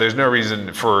yeah, there's no reason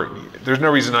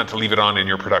not to leave it on in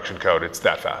your production code. It's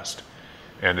that fast.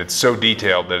 And it's so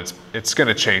detailed that it's going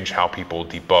to change how people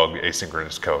debug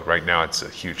asynchronous code. Right now, it's a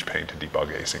huge pain to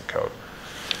debug async code.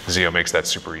 Zio makes that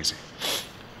super easy.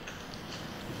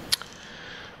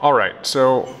 All right,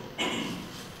 so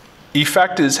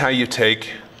effect is how you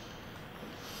take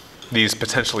these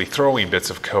potentially throwing bits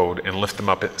of code and lift them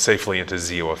up safely into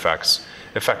Zio effects.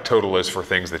 Effect total is for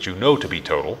things that you know to be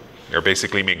total. You're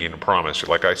basically making a promise. You're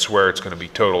like, I swear it's going to be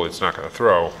total, it's not going to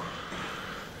throw.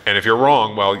 And if you're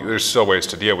wrong, well, there's still ways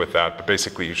to deal with that, but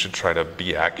basically you should try to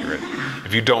be accurate.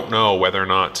 If you don't know whether or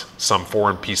not some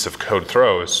foreign piece of code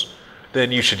throws,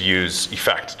 then you should use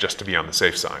effect just to be on the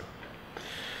safe side.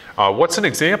 What's an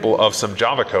example of some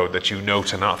Java code that you know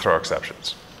to not throw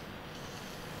exceptions?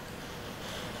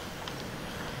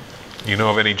 You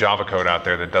know of any Java code out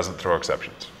there that doesn't throw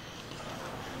exceptions?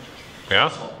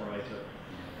 Yeah?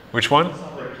 Which one?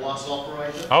 The plus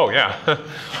operator. Oh yeah,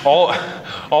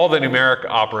 all the numeric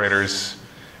operators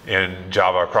in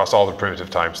Java across all the primitive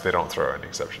types, they don't throw any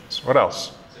exceptions. What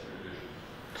else?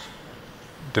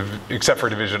 Except for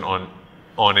division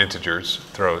on integers,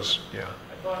 throws, yeah.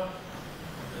 I thought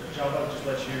Java just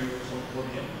lets you plug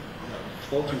in.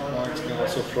 Floating points can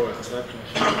also throw exceptions.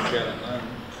 Yeah, and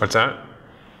What's that?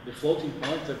 the floating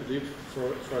point, I believe,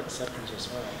 for exceptions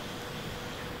as well.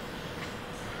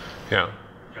 Yeah.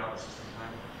 Java system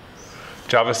time.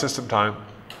 Java system time.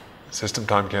 System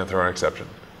time can't throw an exception.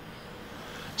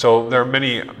 So there are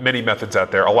many methods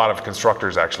out there, a lot of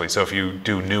constructors actually. So if you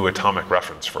do new atomic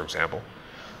reference, for example,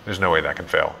 there's no way that can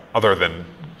fail, other than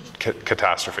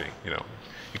catastrophe. You know,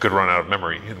 you could run out of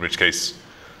memory, in which case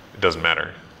it doesn't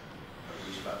matter. I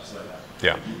was just about to say that.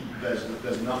 Yeah.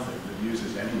 There's nothing that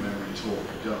uses any memory at all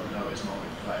that you don't know it's not going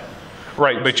to fail.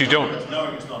 Right, but you don't. There's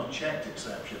knowing it's not a checked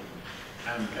exception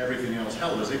and everything else.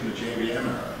 Hell, there's even a JVM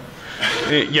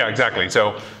error. Yeah, exactly.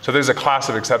 So there's a class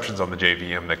of exceptions on the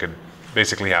JVM that could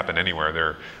basically happen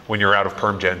anywhere. When you're out of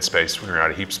perm-gen space, when you're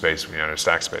out of heap space, when you're out of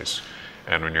stack space,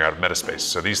 and when you're out of meta space.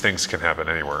 So these things can happen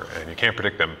anywhere, and you can't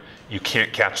predict them. You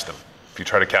can't catch them. If you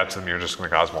try to catch them, you're just going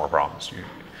to cause more problems. You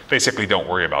basically don't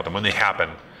worry about them. When they happen,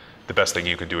 the best thing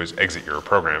you can do is exit your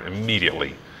program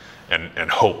immediately and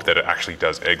hope that it actually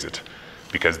does exit,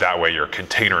 because that way your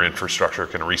container infrastructure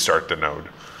can restart the node,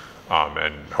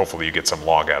 and hopefully you get some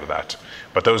log out of that.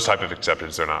 But those type of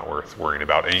exceptions are not worth worrying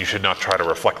about, and you should not try to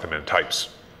reflect them in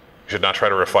types. You should not try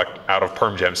to reflect out of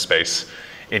perm-gem space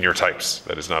in your types.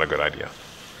 That is not a good idea.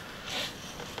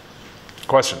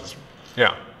 Questions?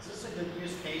 Yeah. Is this a good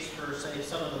use case for, say,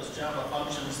 some of those Java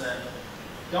functions that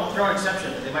don't throw an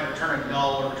exception, but they might return a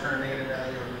null or return a negative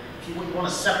value? If you want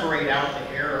to separate out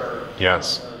the error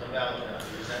Yes. from the value,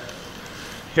 is that?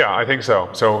 Yeah, I think so.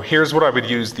 So here's what I would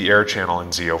use the error channel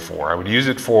in ZO for. I would use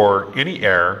it for any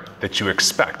error that you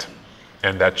expect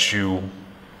and that you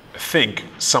think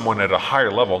someone at a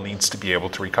higher level needs to be able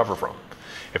to recover from.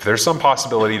 If there's some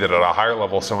possibility that at a higher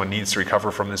level someone needs to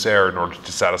recover from this error in order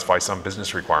to satisfy some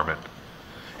business requirement,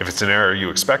 if it's an error you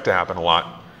expect to happen a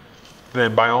lot,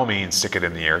 then by all means stick it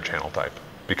in the error channel type.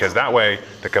 Because that way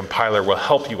the compiler will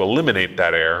help you eliminate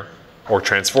that error or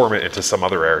transform it into some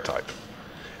other error type.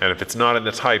 And if it's not in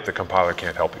the type, the compiler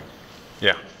can't help you.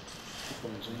 Yeah?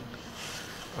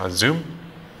 Zoom?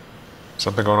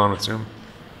 Something going on with Zoom?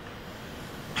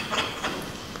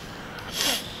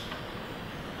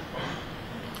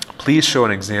 Please show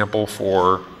an example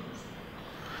for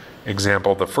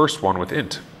the first one with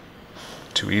int.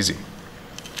 Too easy.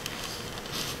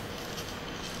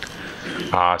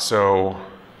 So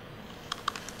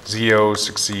ZO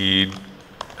succeed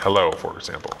hello, for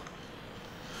example.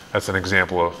 That's an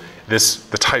example of this.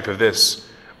 The type of this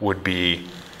would be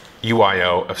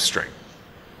UIO of string.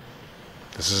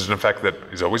 This is an effect that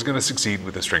is always going to succeed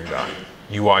with a string value.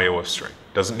 UIO of string.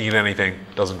 Doesn't need anything,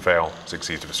 doesn't fail,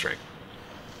 succeeds with a string.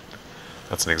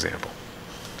 That's an example.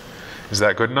 Is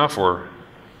that good enough, or?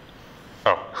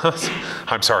 Oh,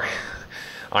 I'm sorry.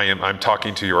 I'm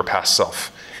talking to your past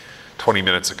self 20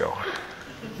 minutes ago.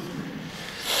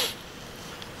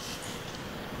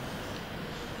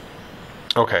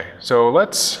 Okay, so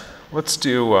let's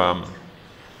do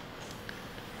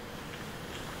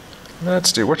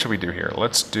what should we do here?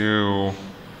 Let's do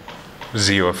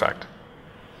ZO effect.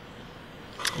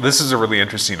 This is a really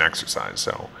interesting exercise.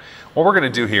 So what we're going to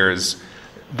do here is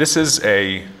this is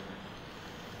a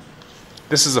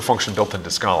function built into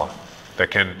Scala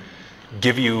that can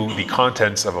give you the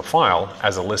contents of a file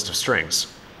as a list of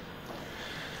strings.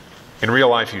 In real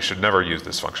life, you should never use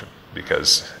this function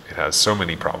because it has so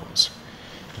many problems.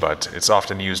 But it's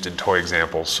often used in toy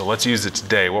examples, so let's use it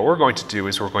today. What we're going to do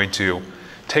is we're going to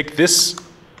take this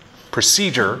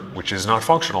procedure, which is not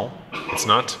functional, it's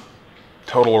not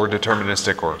total or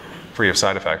deterministic or free of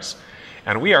side effects,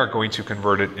 and we are going to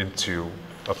convert it into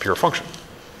a pure function.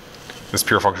 This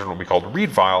pure function will be called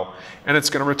read file, and it's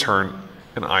going to return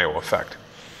an IO effect.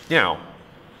 Now,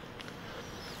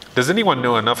 does anyone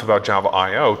know enough about Java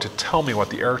IO to tell me what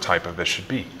the error type of this should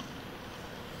be?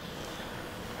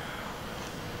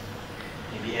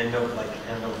 Maybe end of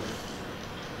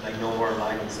no more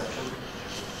line exception.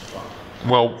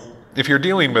 Well, if you're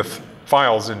dealing with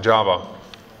files in Java,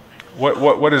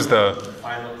 what is the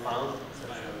File?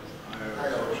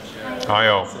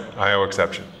 IO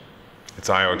exception? It's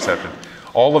IO exception.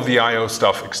 All of the IO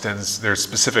stuff extends, there's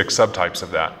specific subtypes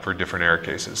of that for different error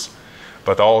cases.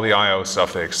 But all the IO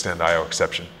stuff, they extend IO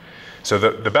exception. So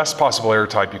the best possible error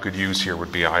type you could use here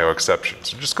would be IO exception.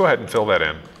 So just go ahead and fill that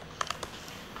in.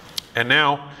 And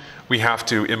now we have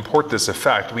to import this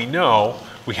effect. We know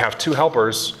we have two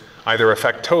helpers, either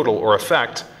effect total or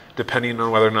effect, depending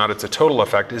on whether or not it's a total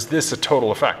effect. Is this a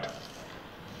total effect?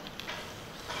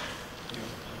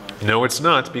 No, it's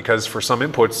not, because for some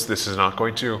inputs, this is not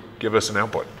going to give us an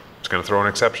output. It's going to throw an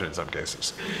exception in some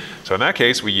cases. So in that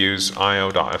case, we use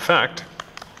io.effect.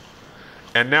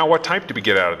 And now what type do we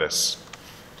get out of this?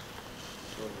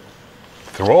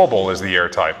 Throwable is the error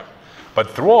type. But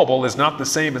throwable is not the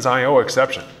same as IO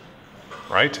exception,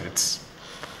 right?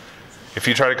 If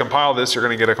you try to compile this, you're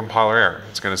going to get a compiler error.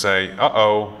 It's going to say,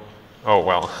 uh-oh, oh,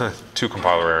 well, two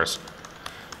compiler errors.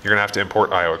 You're going to have to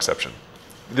import IO exception.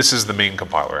 This is the main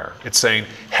compiler error. It's saying,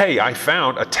 hey, I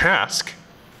found a task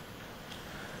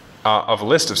of a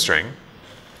list of string,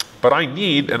 but I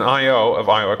need an IO of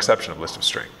IO exception of list of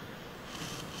string.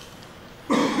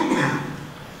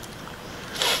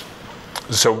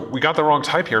 So we got the wrong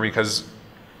type here because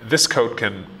this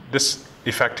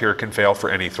effect here can fail for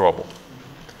any throwable.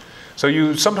 So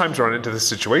you sometimes run into this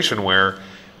situation where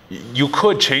you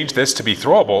could change this to be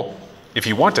throwable if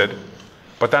you wanted,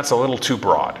 but that's a little too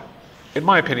broad. In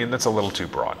my opinion, that's a little too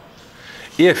broad.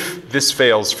 If this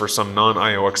fails for some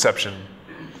non-IO exception,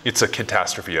 it's a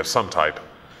catastrophe of some type.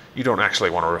 You don't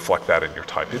actually want to reflect that in your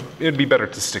type. It'd be better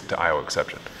to stick to IO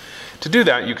exception. To do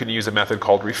that, you can use a method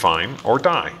called refine or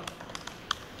die.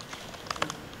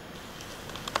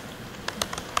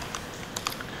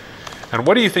 And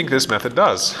what do you think this method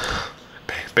does?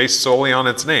 Based solely on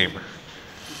its name.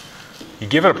 You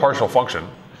give it a partial function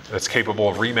that's capable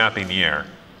of remapping the error.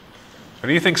 What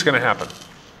do you think is going to happen?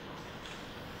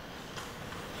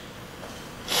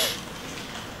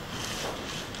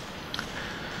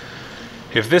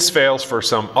 If this fails for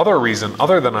some other reason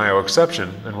other than IO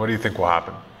exception, then what do you think will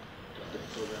happen?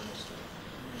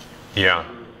 Yeah,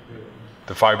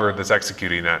 the fiber that's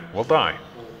executing that will die.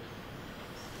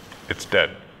 It's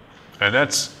dead. And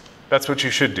that's what you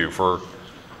should do for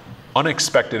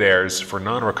unexpected errors, for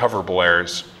non-recoverable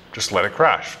errors. Just let it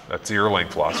crash. That's the Erlang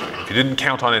philosophy. If you didn't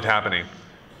count on it happening,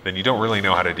 then you don't really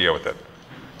know how to deal with it.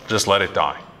 Just let it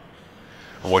die.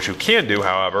 And what you can do,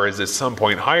 however, is at some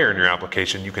point higher in your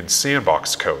application, you can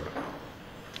sandbox code.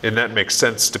 And that makes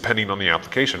sense depending on the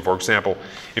application. For example,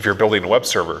 if you're building a web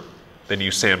server, then you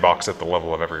sandbox at the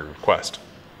level of every request.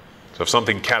 So if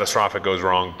something catastrophic goes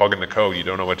wrong, bug in the code, you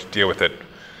don't know what to deal with it,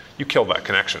 you kill that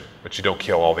connection, but you don't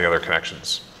kill all the other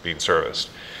connections being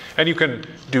serviced. And you can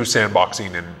do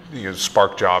sandboxing and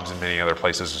Spark jobs in many other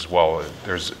places as well.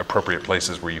 There's appropriate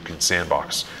places where you can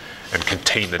sandbox and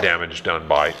contain the damage done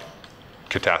by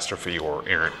catastrophe or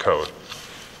errant code.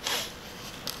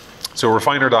 So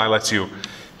refine or die lets you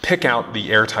pick out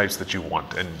the error types that you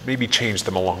want and maybe change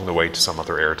them along the way to some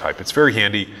other error type. It's very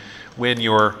handy when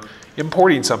you're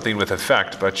importing something with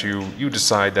effect, but you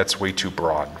decide that's way too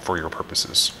broad for your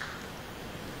purposes.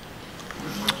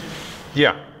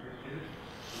 Yeah.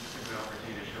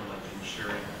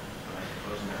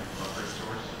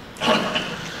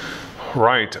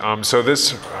 Right. So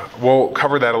this we'll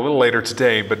cover that a little later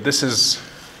today, but this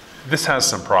has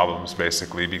some problems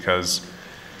basically because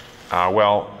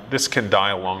well, this can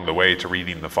die along the way to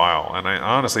reading the file, and I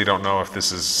honestly don't know if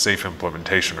this is safe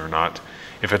implementation or not.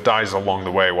 If it dies along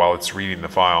the way while it's reading the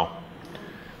file,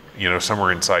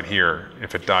 somewhere inside here,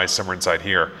 if it dies somewhere inside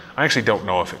here, I actually don't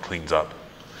know if it cleans up.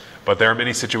 But there are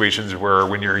many situations where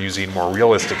when you're using more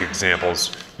realistic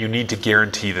examples, you need to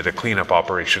guarantee that a cleanup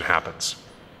operation happens.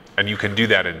 And you can do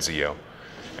that in Zio.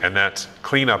 And that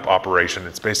cleanup operation,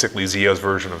 it's basically Zio's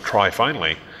version of try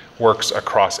finally, works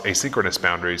across asynchronous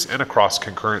boundaries and across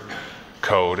concurrent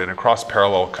code and across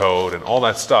parallel code and all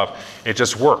that stuff. It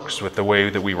just works with the way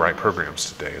that we write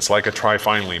programs today. It's like a try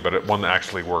finally, but one that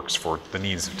actually works for the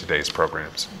needs of today's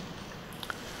programs.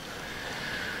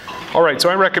 All right, so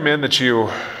I recommend that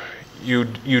you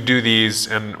do these,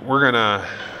 and we're going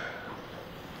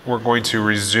to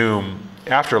resume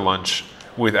after lunch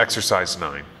with exercise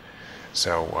 9.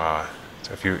 So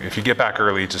if you get back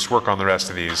early, just work on the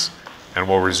rest of these, and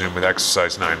we'll resume with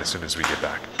exercise 9 as soon as we get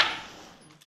back.